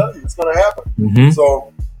knee. I'm telling you, it's going to happen.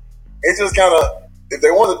 So it's just kind of, if they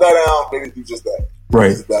want to die down, they need to do just that.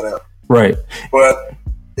 Right. Just die down. Right. But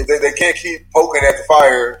if they can't keep poking at the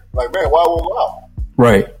fire, like, man, why won't we out?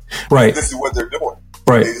 Right. Right. This is what they're doing.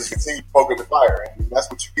 Right. They just continue poking the fire, and that's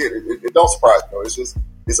what you get. It don't surprise me.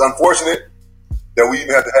 It's unfortunate that we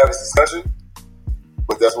even have to have this discussion,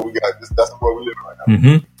 but that's what we got. That's where we live right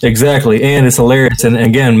now. Exactly, and it's hilarious. And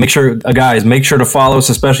again, make sure to follow us,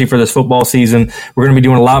 especially for this football season. We're going to be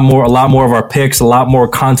doing a lot more of our picks, a lot more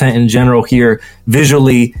content in general here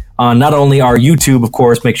visually on not only our YouTube, of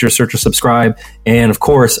course. Make sure to search or subscribe, and of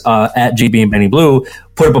course at JB and Benny Blue,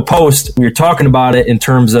 put up a post. We were talking about it in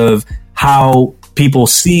terms of how people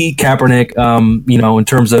see Kaepernick,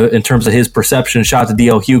 in terms of his perception. Shout out to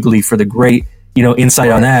DL Hughley for the great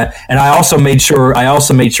insight on that. And I also made sure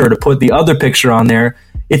to put the other picture on there.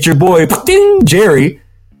 It's your boy Jerry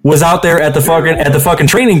was out there at the fucking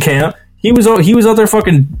training camp. He was out there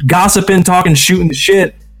fucking gossiping, talking, shooting the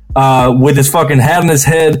shit with his fucking hat on his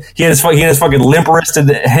head. He had his fucking limp wristed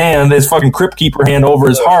hand, his fucking crypt keeper hand over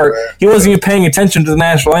his heart. He wasn't even paying attention to the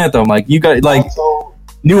national anthem. Like, you got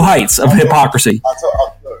new heights of hypocrisy. I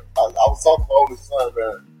was talking to my oldest son,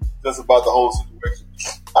 man, just about the whole situation.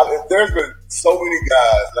 There's been so many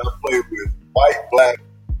guys that I've played with, white, black,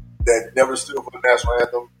 that never stood for the national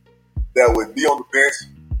anthem, that would be on the bench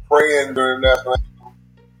praying during the national anthem,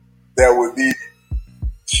 that would be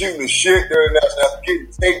shooting the shit during the national anthem,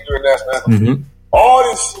 getting taped during the national anthem. All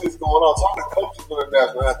this shit is going on. Talking to coaches during the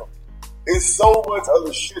national anthem. It's so much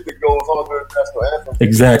other shit that goes on during the national anthem.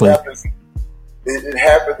 Exactly. It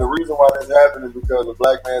happened. The reason why this happened is because a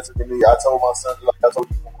black man took a knee. I told my son, like I told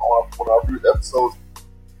you on one of our previous episodes,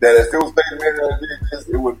 that if it was Peyton Manning that did this,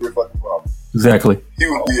 it wouldn't be a fucking problem. Exactly. He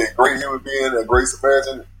would be a great human being, a great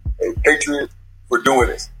Samaritan, a patriot for doing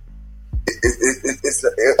this.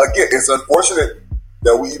 It's unfortunate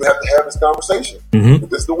that we even have to have this conversation. But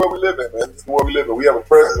this is the world we live in, man. This is the world we live in. We have a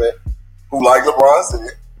president who, like LeBron said,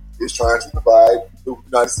 is trying to divide the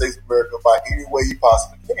United States of America by any way he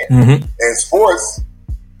possibly can. And sports,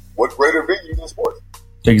 what greater venue than sports?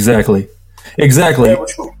 Exactly.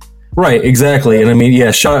 Right, exactly. And I mean,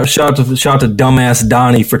 yeah, shout out to dumbass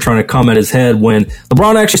Donnie for trying to come at his head when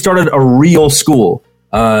LeBron actually started a real school.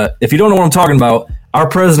 If you don't know what I'm talking about, our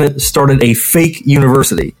president started a fake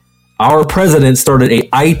university. Our president started a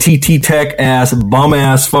ITT Tech ass, bum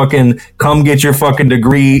ass fucking come get your fucking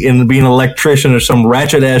degree in being an electrician or some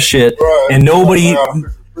ratchet ass shit. Right. And nobody,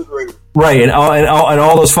 right. And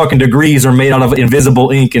all those fucking degrees are made out of invisible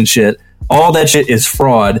ink and shit. All that shit is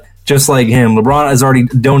fraud. Just like him. LeBron has already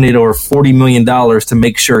donated over $40 million to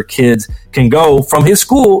make sure kids can go from his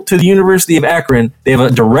school to the University of Akron. They have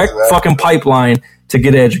a direct fucking pipeline to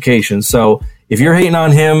get an education. So if you're hating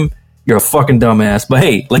on him, you're a fucking dumbass. But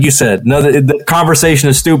hey, like you said, the conversation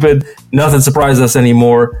is stupid. Nothing surprises us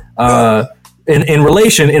anymore. In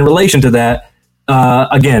relation to that,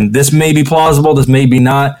 again, this may be plausible. This may be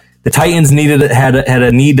not. The Titans had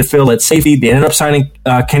a need to fill at safety. They ended up signing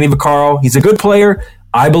Kenny Vaccaro. He's a good player.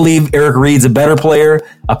 I believe Eric Reid's a better player.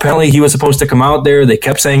 Apparently, he was supposed to come out there. They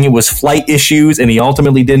kept saying it was flight issues, and he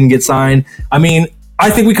ultimately didn't get signed. I mean, I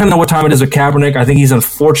think we kind of know what time it is with Kaepernick. I think he's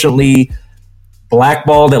unfortunately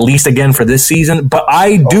blackballed, at least again for this season. But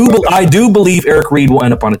I do believe Eric Reid will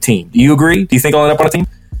end up on a team. Do you agree? Do you think he'll end up on a team?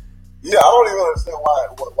 Yeah, I don't even understand why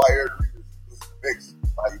Eric Reid is mixed.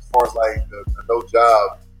 Like, as far as like the no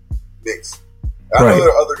job mix. I know there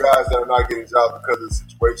are other guys that are not getting jobs because of the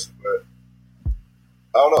situation, but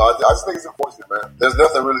I don't know. I just think it's unfortunate, man. There's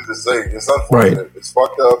nothing really to say. It's unfortunate. Right. It's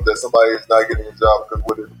fucked up that somebody is not getting a job because of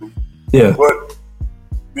what they believe. Yeah. But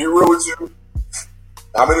be real with you,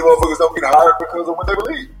 how many motherfuckers don't get hired because of what they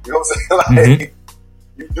believe? You know what I'm saying? Like,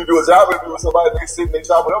 you do a job interview with somebody, they sit and they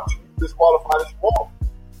chop it up with you, you disqualified as you want.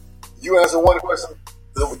 You answer one question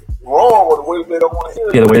wrong or the way they don't want to hear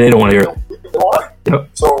it. Yeah, the way they don't want to hear it. Yep.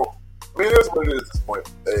 So, I mean, it is what it is at this point.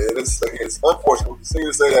 And it's unfortunate. We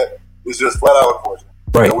continue to say that. It's just flat out unfortunate.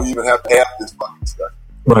 Right. And we even have to have this fucking stuff.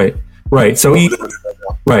 Right. So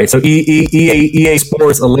EA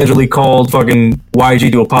Sports allegedly called fucking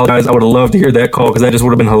YG to apologize. I would have loved to hear that call because that just would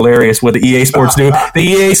have been hilarious. What the EA Sports do, the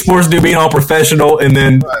EA Sports do being all professional, and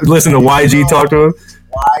then listen to YG talk to him.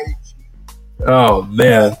 YG. Oh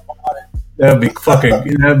man, that'd be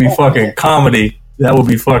fucking comedy. That would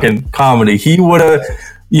be fucking comedy. He would have.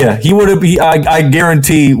 I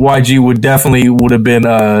guarantee YG would have been.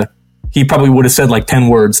 He probably would have said like 10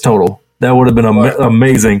 words total. That would have been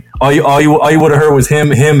amazing. All you would have heard was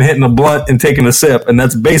him hitting a blunt and taking a sip, and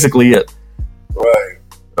that's basically it. Right.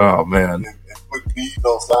 Oh man. And put beat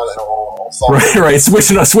on silent on right.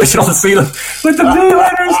 Switching on the ceiling with the blue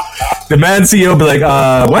letters. The man CEO be like,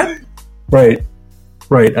 what? Right.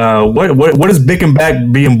 What does Bick and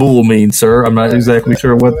Back being bull mean, sir? I'm not exactly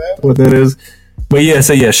sure what that is. But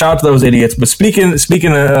shout out to those idiots. But speaking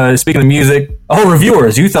of music,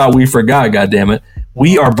 reviewers, you thought we forgot, goddammit.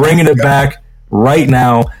 We are bringing it back right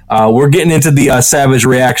now. We're getting into the Savage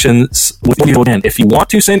reactions with you again. If you want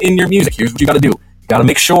to send in your music, here's what you got to do. You got to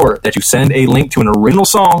make sure that you send a link to an original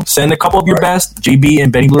song. Send a couple of your best, GB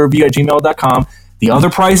and BennyBlueReview@gmail.com. The other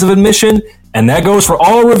price of admission, and that goes for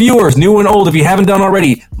all reviewers, new and old, if you haven't done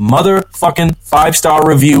already, motherfucking 5-star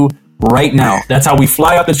review right now. That's how we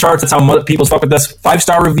fly up the charts. That's how people fuck with us.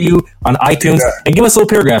 5-star review on iTunes. And give us a little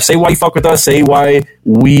paragraph. Say why you fuck with us. Say why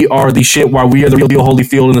we are the shit. Why we are the real deal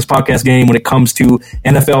Holyfield in this podcast game when it comes to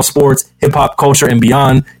NFL, sports, hip hop, culture, and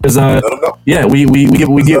beyond. Because we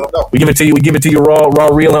give it to you. We give it to you raw,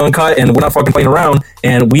 real, and uncut. And we're not fucking playing around.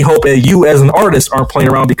 And we hope that you as an artist aren't playing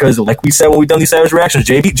around because, like we said when we've done these Savage reactions,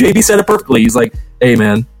 JB said it perfectly. He's like, "Hey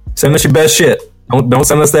man, send us your best shit. Don't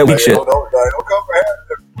send us that weak shit." Don't come for half.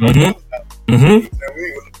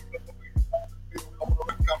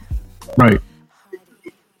 Right.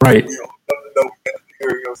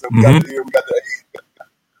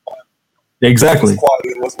 Exactly.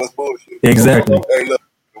 Exactly.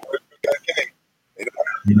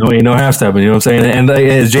 You know half stepping. You know what I'm saying? And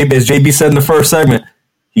as JB said in the first segment,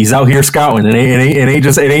 he's out here scouting, and it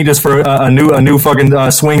ain't just for a new fucking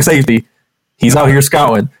swing safety. He's out here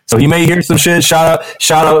scouting, so he may hear some shit. Shout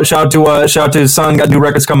out to his son. Got new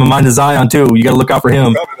records coming. Mind to Zion too. You got to look out for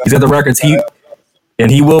him. He's got the records. He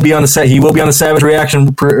will be on the set. He will be on the Savage reaction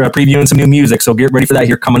previewing some new music. So get ready for that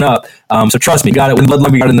here coming up. So trust me, got it. We got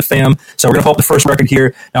it in the fam. So we're gonna pull up the first record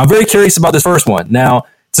here. Now I'm very curious about this first one. Now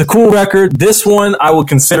it's a cool record. This one I would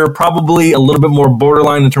consider probably a little bit more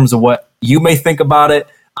borderline in terms of what you may think about it.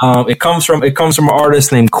 It comes from an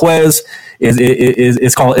artist named Quez.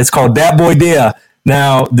 It's called Dat Boy Dia.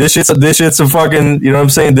 Now this shit's some fucking, you know what I'm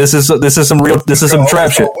saying? This is some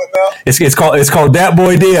trap shit. It's called Dat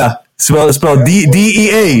Boy Dia. Spelled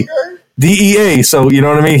DEA. DEA. So you know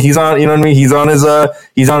what I mean? He's on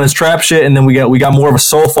his trap shit, and then we got more of a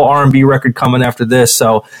soulful R&B record coming after this.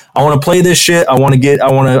 So I want to play this shit. I've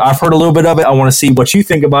heard a little bit of it. I want to see what you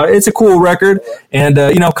think about it. It's a cool record, and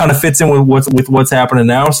kind of fits in with what's happening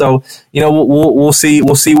now. So we'll see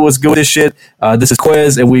what's good with this shit. This is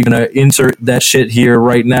Quez, and we're gonna insert that shit here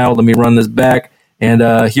right now. Let me run this back, and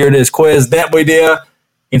here it is, Quez, Dat Boy Dia.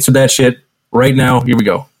 Insert that shit right now. Here we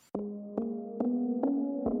go.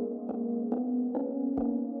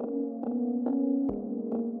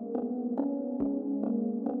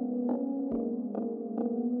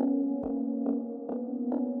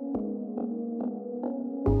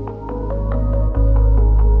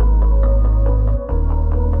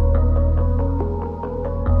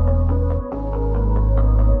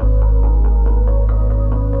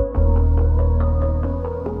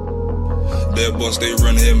 That boy stay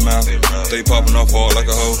running his mouth. Stay popping off hard like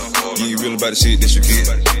a hoe. You ain't real about the shit that you get.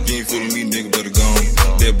 You ain't fooling me, nigga, better go on.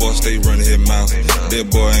 That boy stay running his mouth. That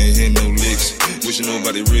boy ain't hitting no licks. Wishing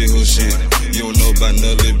nobody real hood shit. You don't know about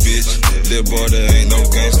none little bitch. That boy that ain't no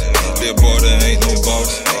gangster. That boy that ain't no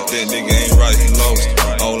boss. That nigga ain't right, he lost.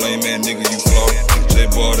 All lame man, nigga, you flawed.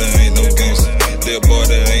 That boy that ain't no gangster. That boy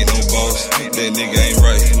that ain't no boss. That nigga ain't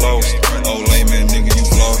right, he lost. All lame man, nigga, you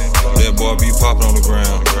flawed. That boy be popping on the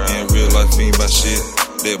ground. In real life, ain't about shit.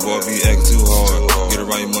 That boy be acting too hard. Get it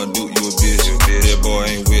right, my dude, you a bitch. That boy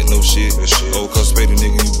ain't with no shit. Old cusp-faded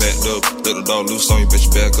nigga, you backed up. Let the dog loose on you, bitch,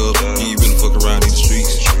 back up. You ain't really fuck around in the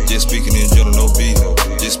streets. Just speaking in general, no beat.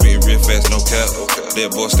 Just speaking real fast, no cap.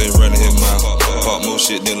 That boy stay running his mouth. Pop more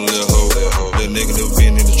shit than a little hoe. That nigga never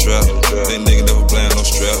been in the trap. That nigga never playing no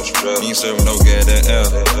strap. You ain't serving no gas, that L.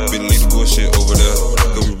 Better leave the bullshit over there.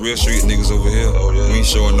 Cause we real street niggas over here. We ain't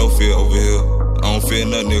showing no fear over here. I don't fear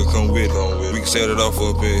nothing, nigga, come with it. We can set it off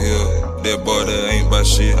up in here. That boy that ain't about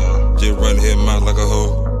shit. Just running his mouth like a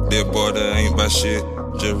hoe. That boy that ain't about shit.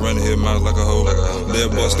 Just running his mouth like a hoe. That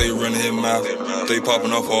boy stay running his mouth. Stay popping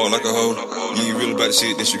off hard like a hoe. You ain't real about the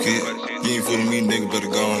shit that you get. You ain't fooling me, nigga, better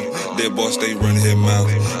go on. That boy stay running his mouth.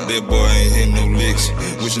 That boy ain't hitting no licks.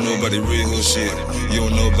 Wishing nobody real hood shit. You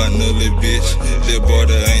don't know about none little bitch. That boy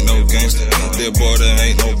that ain't no gangster. That boy that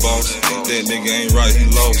ain't no boss. That nigga ain't right, he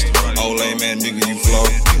lost. All lame man, nigga, you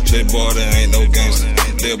flawed. That boy that ain't no gangster.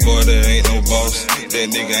 That boy that ain't no boss. That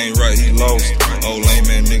nigga ain't right, he lost. All lame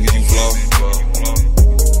man, nigga, you flawed.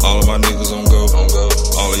 All of my niggas on go.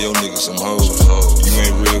 All of your niggas some hoes. You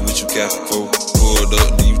ain't real with you capping for. Pulled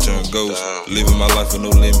up, then you turn ghost. Living my life with no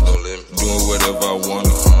limit. Doing whatever I want.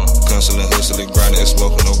 Constantly hustling, grinding, and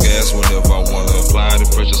smoking no gas whenever I want. Applying the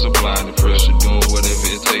pressure, supplying the pressure. Doing whatever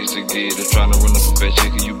it takes to get it. Trying to run up a fat chick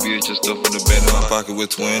and you bitch. Just stuff in the bed in my pocket with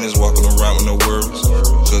twins. Walking around with no worries.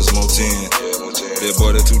 Cause I'm on 10. That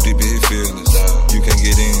boy that too deep in his feelings. You can't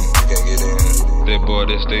get in. That boy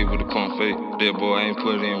that stay with the pump fake. That boy ain't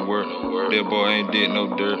put in work. That boy ain't did no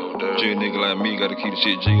dirt. G nigga like me gotta keep the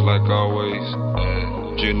shit G like always.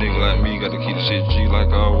 G nigga like me gotta keep the shit G like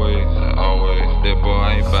always. That boy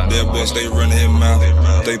ain't about. That boy stay running his mouth.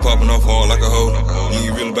 Stay popping off hard like a hoe. You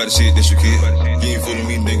ain't real about the shit that you get. You ain't fooling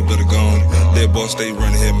me, nigga, better go on. That boy stay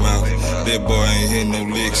running his mouth. That boy ain't hitting no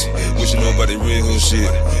licks. Wishing nobody real hood shit.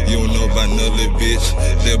 You don't know about none little bitch.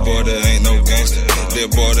 That boy that ain't no gangster. That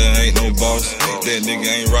boy that ain't no boss. That nigga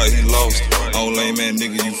ain't right, he lost. All lame man,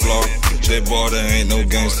 nigga, you flawed. That boy that ain't no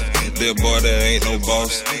gangster. That boy that ain't no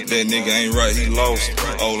boss. That nigga ain't right, he lost.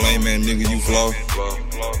 All lame man, nigga, you flawed.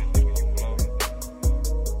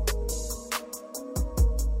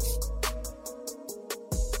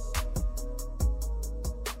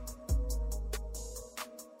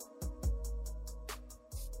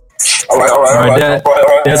 All right.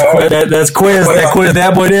 That's quiz.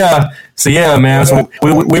 That boy there. So yeah, man. So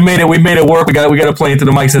we made it work. We got to play into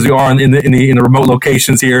the mic since we are in the remote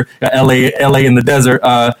locations here, LA in the desert.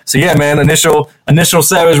 So yeah, man. Initial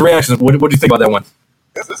savage reactions. What do you think about that one?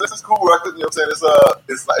 This is cool. Right? You know what I'm saying?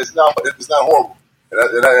 It's not horrible.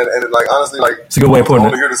 And like honestly, like it's a good way of putting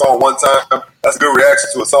it. To hear the song one time, that's a good reaction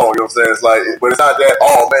to a song. You know what I'm saying? It's like, but it's not that.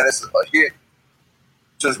 Oh man, it's a hit.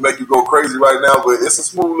 Just make you go crazy right now, but it's a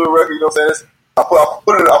smooth little record. You know what I'm saying? I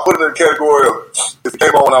put it in the category of if it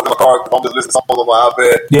came on when I'm in my car, I'm just listening to songs on my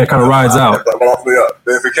iPad. Yeah, it kind of rides out. If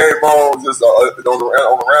it came on just on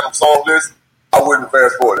the random song list, I wouldn't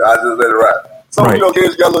fast forward it. I just let it ride. So right. You know,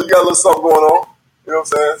 kids, you got a little something going on. You know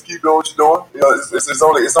what I'm saying? Just keep doing what you're doing. You know,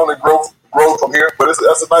 it's only growth from here, but that's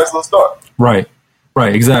a nice little start. Right.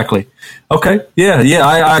 Right, exactly. Okay, yeah,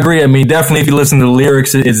 I agree. I mean, definitely, if you listen to the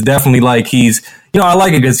lyrics, it's definitely like he's, I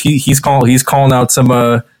like it because he's calling out some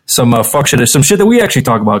fuck shit, some shit that we actually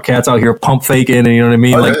talk about. Cats out here pump faking, and you know what I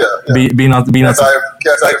mean, being out. Cats out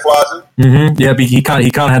here flashing. Mm-hmm. Yeah, he kind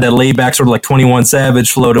of had that laid back sort of like 21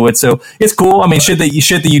 Savage flow to it, so it's cool. I mean, shit that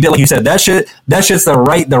you did, like you said, that shit's the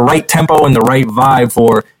right tempo and the right vibe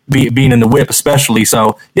for being in the whip, especially.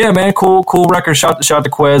 So yeah, man, cool record. Shout to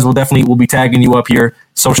Quez. We'll be tagging you up here,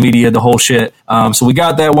 social media, the whole shit. So we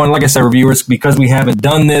got that one. Like I said, reviewers, because we haven't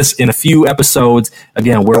done this in a few episodes.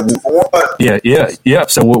 Again, yeah.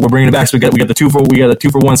 So we're bringing it back. So we got the 2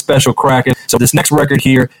 for 1 special cracking. So this next record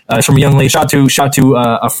here is from a young lady. Shout to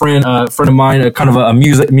a friend of mine, kind of a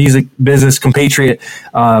music business compatriot.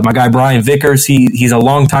 My guy Brian Vickers. He's a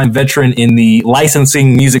longtime veteran in the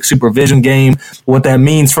licensing music supervision game. What that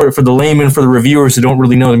means for the layman, for the reviewers who don't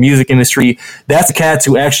really know the music industry, that's the cats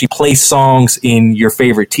who actually play songs in your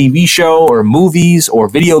favorite TV show or movies or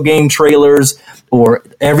video game trailers or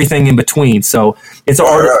everything in between. So it's an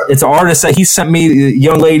artist that he sent me, a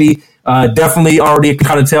young lady, Definitely already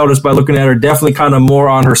kind of tell just by looking at her, definitely kind of more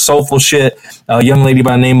on her soulful shit. A young lady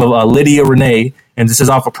by the name of Lydia Renee. And this is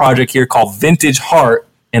off a project here called Vintage Heart.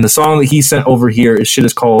 And the song that he sent over here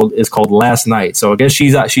is called Last Night. So I guess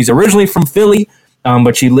she's originally from Philly,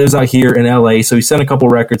 but she lives out here in LA. So he sent a couple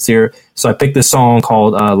records here. So I picked this song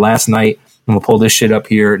called Last Night. I'm gonna pull this shit up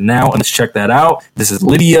here now and let's check that out. This is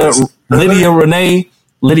Lydia Renee.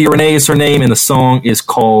 Lydia Renee is her name, and the song is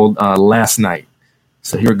called Last Night.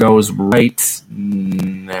 So here it goes right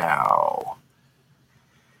now.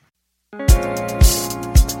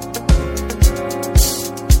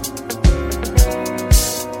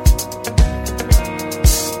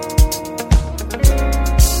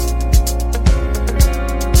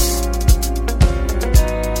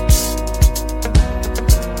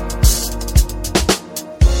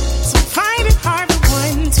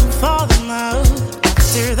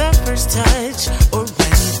 Touch or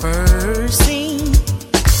when first seen.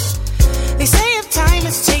 They say if time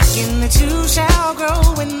is taken, the two shall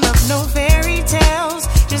grow. And love no fairy tales,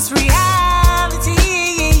 just reality.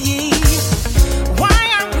 Why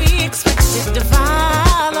are we expected to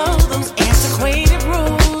follow those antiquated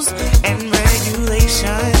rules and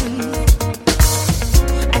regulations?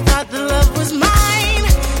 I thought the love was mine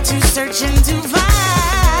to search and to find.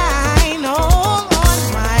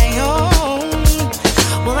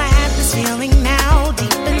 Feeling now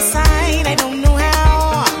deep inside, I don't know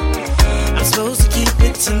how I'm supposed to keep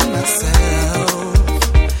it to myself.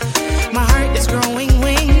 My heart is growing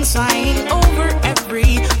wings, flying over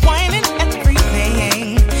everyone and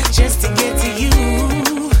everything, just to get to you.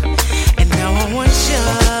 And now I want you,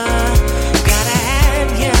 gotta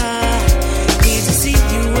have you, need to see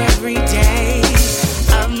you every day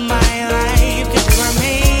of my life, 'cause you're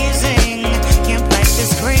amazing, can't fight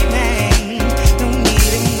this craving.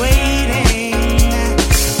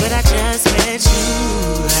 Just met you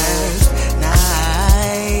last night.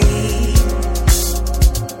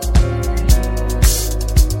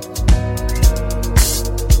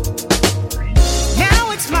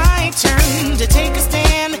 Now it's my turn to take a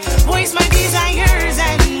stand, voice my desires,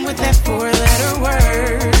 and with that four-letter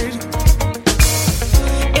word,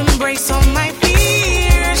 embrace all my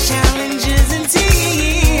fears, challenges, and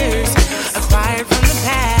tears acquired from the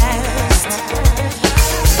past.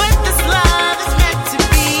 But this love is meant to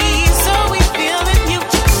be.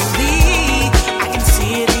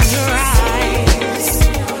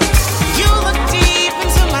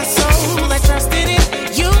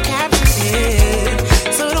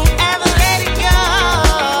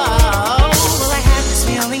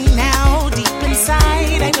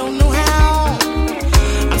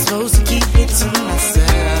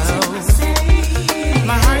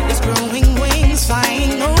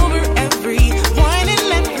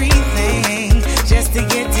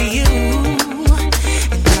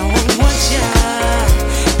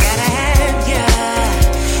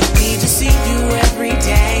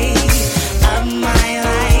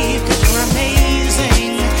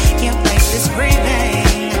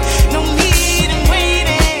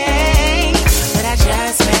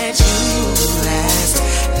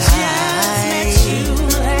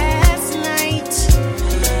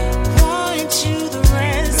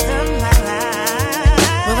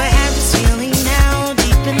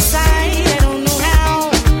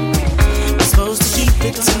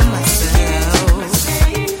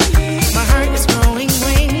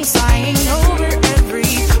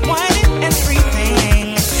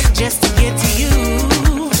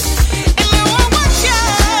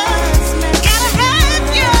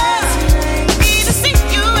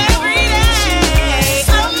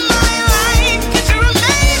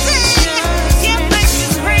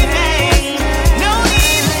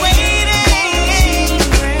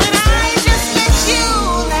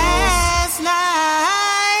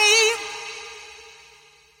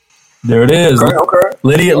 There it is. Okay.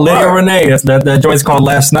 Lydia Renee. That joint's called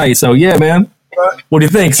Last Night. So yeah, man. Right. What do you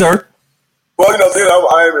think, sir? Well, I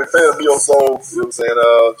am a fan of Neo Soul. You know what I'm saying?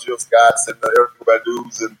 Jill Scotts and Eric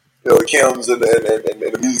Badu's and the Kims and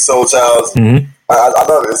the Music Soul Childs. Mm-hmm. I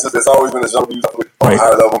love it. It's always been a genre music on a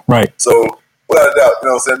higher level. Right. So without a doubt, you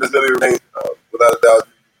know what I'm saying? Miss Lydia Renee, without a doubt,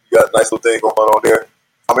 you got a nice little thing going on there.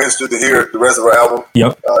 I'm interested to hear the rest of her album.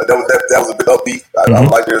 Yep. That was a bit upbeat. I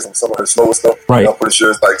like there's some of her slower stuff. Right. I'm pretty sure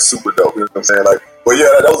it's like super dope. You know what I'm saying? Like, but yeah,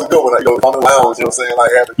 that was a good one. Like, on the lounge, you know what I'm saying?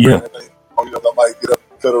 Like, I might get up,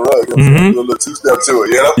 cut a rug, you know, do a little two-step to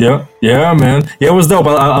it. You know? Yeah, man. Yeah, it was dope.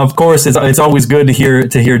 Of course, it's always good to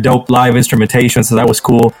hear dope live instrumentation. So that was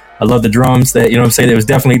cool. I love the drums. That, you know what I'm saying? That was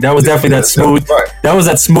definitely that smooth. Right. That was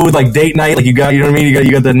that smooth like date night. Like you got, you know what I mean?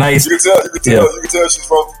 You got the nice. You can tell she's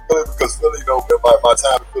from Philly because Philly, you know, my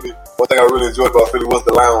time in Philly one thing I really enjoyed about Philly was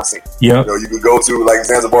the lounge scene. Yep. You could go to like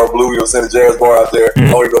Zanzibar Blue, Santa Jazz Bar out there. I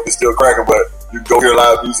don't even know if it's still cracking, but you can go hear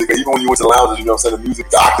live music. And even when you went to lounges, the music,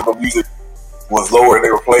 the octave of music was lower, and they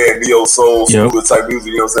were playing neo soul, smoother type music.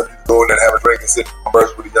 You know what I'm saying? You go in there and have a drink and sit and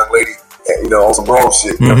converse with a young lady, on some bro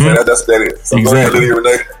shit. You know what I'm saying? That's what that is. So exactly.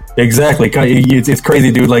 Exactly. It's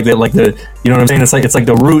crazy, dude. Like the you know what I'm saying? It's like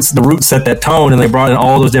the roots set that tone, and they brought in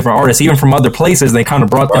all those different artists, even from other places. They kind of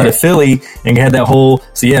brought them to Philly and had that whole.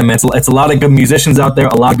 So yeah, man, it's a lot of good musicians out there,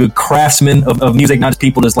 a lot of good craftsmen of music, not just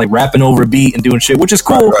people just like rapping over a beat and doing shit, which is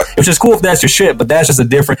cool. Right. Which is cool if that's your shit, but that's just a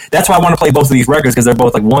different. That's why I want to play both of these records, because they're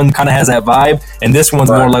both like, one kind of has that vibe, and this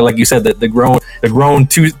one's more like you said, the grown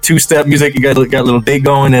two-step music. You got a little date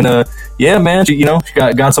going, and yeah, man, she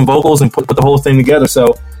got some vocals and put the whole thing together.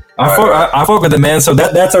 So. I fuck with it, man. So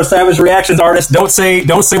that's our Savage Reactions artist. Don't say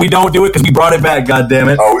we don't do it, because we brought it back. God damn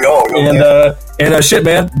it! Oh, we all. And shit,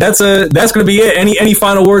 man. That's gonna be it. Any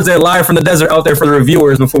final words that live from the desert out there for the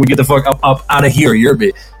reviewers before we get the fuck up out of here? Your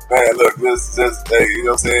bit. Man, look, this just hey, you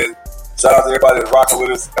know what I'm saying. Shout out to everybody that's rocking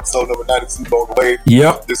with us. Episode number 92 on the way.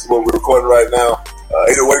 Yep. This is what we're recording right now.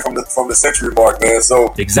 8 away from the century mark, man.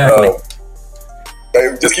 So exactly.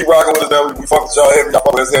 Hey, just keep rocking with us, man. We fuck with y'all heavy. Y'all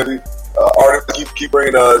fuck with us heavy. Artists keep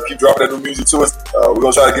dropping that new music to us. We're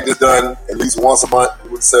gonna try to get this done at least once a month. We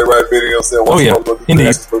would say right, video. You know what I'm saying? Once a month,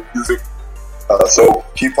 indeed. For music. So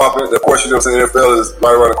keep pumping. Of course, you know what I'm saying. NFL is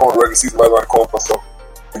right around the corner. Regular season right around the corner. So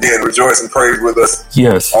again, rejoice and praise with us.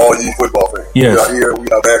 Yes. All you football fans. Yes. We are here. We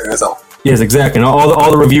are back in this on. Yes, exactly. And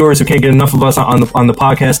all the reviewers who can't get enough of us on the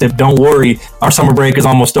podcast, don't worry, our summer break is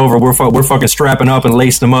almost over. We're fucking strapping up and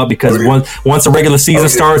lacing them up, because once the regular season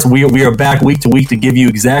starts, we are back week to week to give you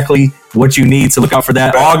exactly what you need. So look out for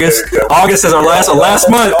that. August is our last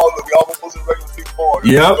month. We almost was in regular season form.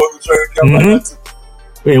 Yep.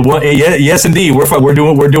 Yes, indeed. We're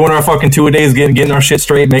doing our fucking 2-a-days, getting our shit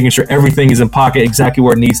straight, making sure everything is in pocket exactly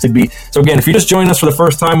where it needs to be. So again, if you just joined us for the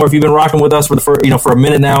first time, or if you've been rocking with us for a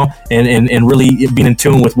minute now, and really being in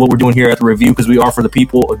tune with what we're doing here at the review, because we are for the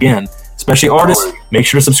people again. Especially artists, make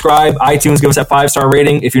sure to subscribe. iTunes, give us that 5-star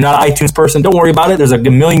rating. If you're not an iTunes person, don't worry about it. There's a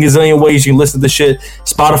million gazillion ways you can listen to this shit.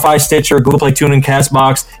 Spotify, Stitcher, Google Play, TuneIn,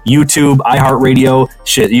 CastBox, YouTube, iHeartRadio.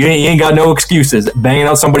 Shit, you ain't got no excuses. Banging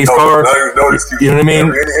out somebody's car. No excuses. You know what I mean?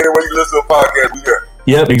 Any way you listen to a podcast, we here.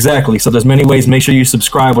 Yep, exactly. So there's many ways. Make sure you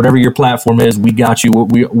subscribe, whatever your platform is. We got you.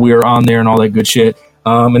 We are on there and all that good shit.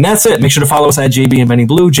 And that's it. Make sure to follow us at JB Inventing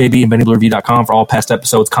Blue, JBInventingBlueReview.com for all past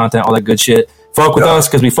episodes, content, all that good shit. Fuck with us,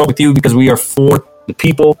 because we fuck with you, because we are for the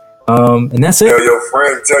people. And that's it. Tell your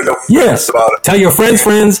friends about it. Tell your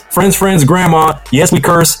friends, grandma. Yes, we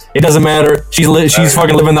curse. It doesn't matter. She's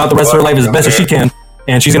fucking living out the rest of her life as best as she can,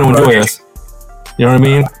 and she's gonna enjoy us. You know what I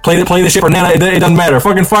mean? Play the shit for Nana. It doesn't matter.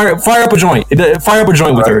 Fucking fire up a joint. Fire up a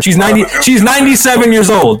joint with her. She's 90. She's 97 years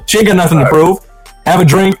old. She ain't got nothing to prove. Have a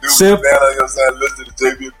drink, sip. Listen to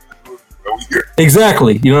JB.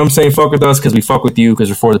 Exactly. You know what I'm saying? Fuck with us, because we fuck with you, because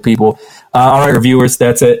we're for the people. All right, reviewers,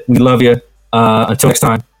 that's it. We love you. Until next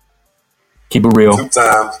time, keep it real. Two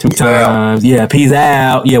times. Yeah, peace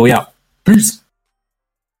out. Yeah, we out. Peace.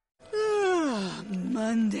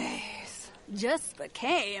 Mondays just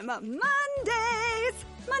became Mondays.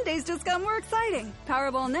 Mondays just got more exciting.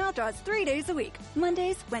 Powerball now draws 3 days a week.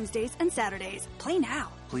 Mondays, Wednesdays, and Saturdays. Play now.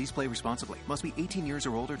 Please play responsibly. Must be 18 years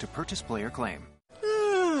or older to purchase, play, or claim.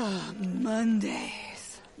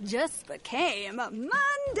 Mondays just became Mondays.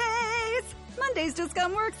 Mondays just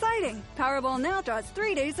got more exciting. Powerball now draws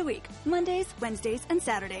 3 days a week. Mondays, Wednesdays, and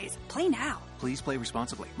Saturdays. Play now. Please play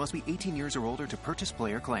responsibly. Must be 18 years or older to purchase,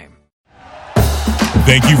 play, or claim.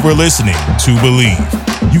 Thank you for listening to Believe.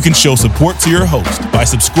 You can show support to your host by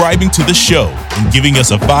subscribing to the show and giving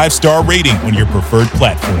us a 5-star rating on your preferred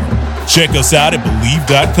platform. Check us out at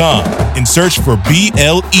Believe.com and search for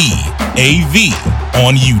BLEAV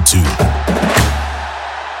on YouTube.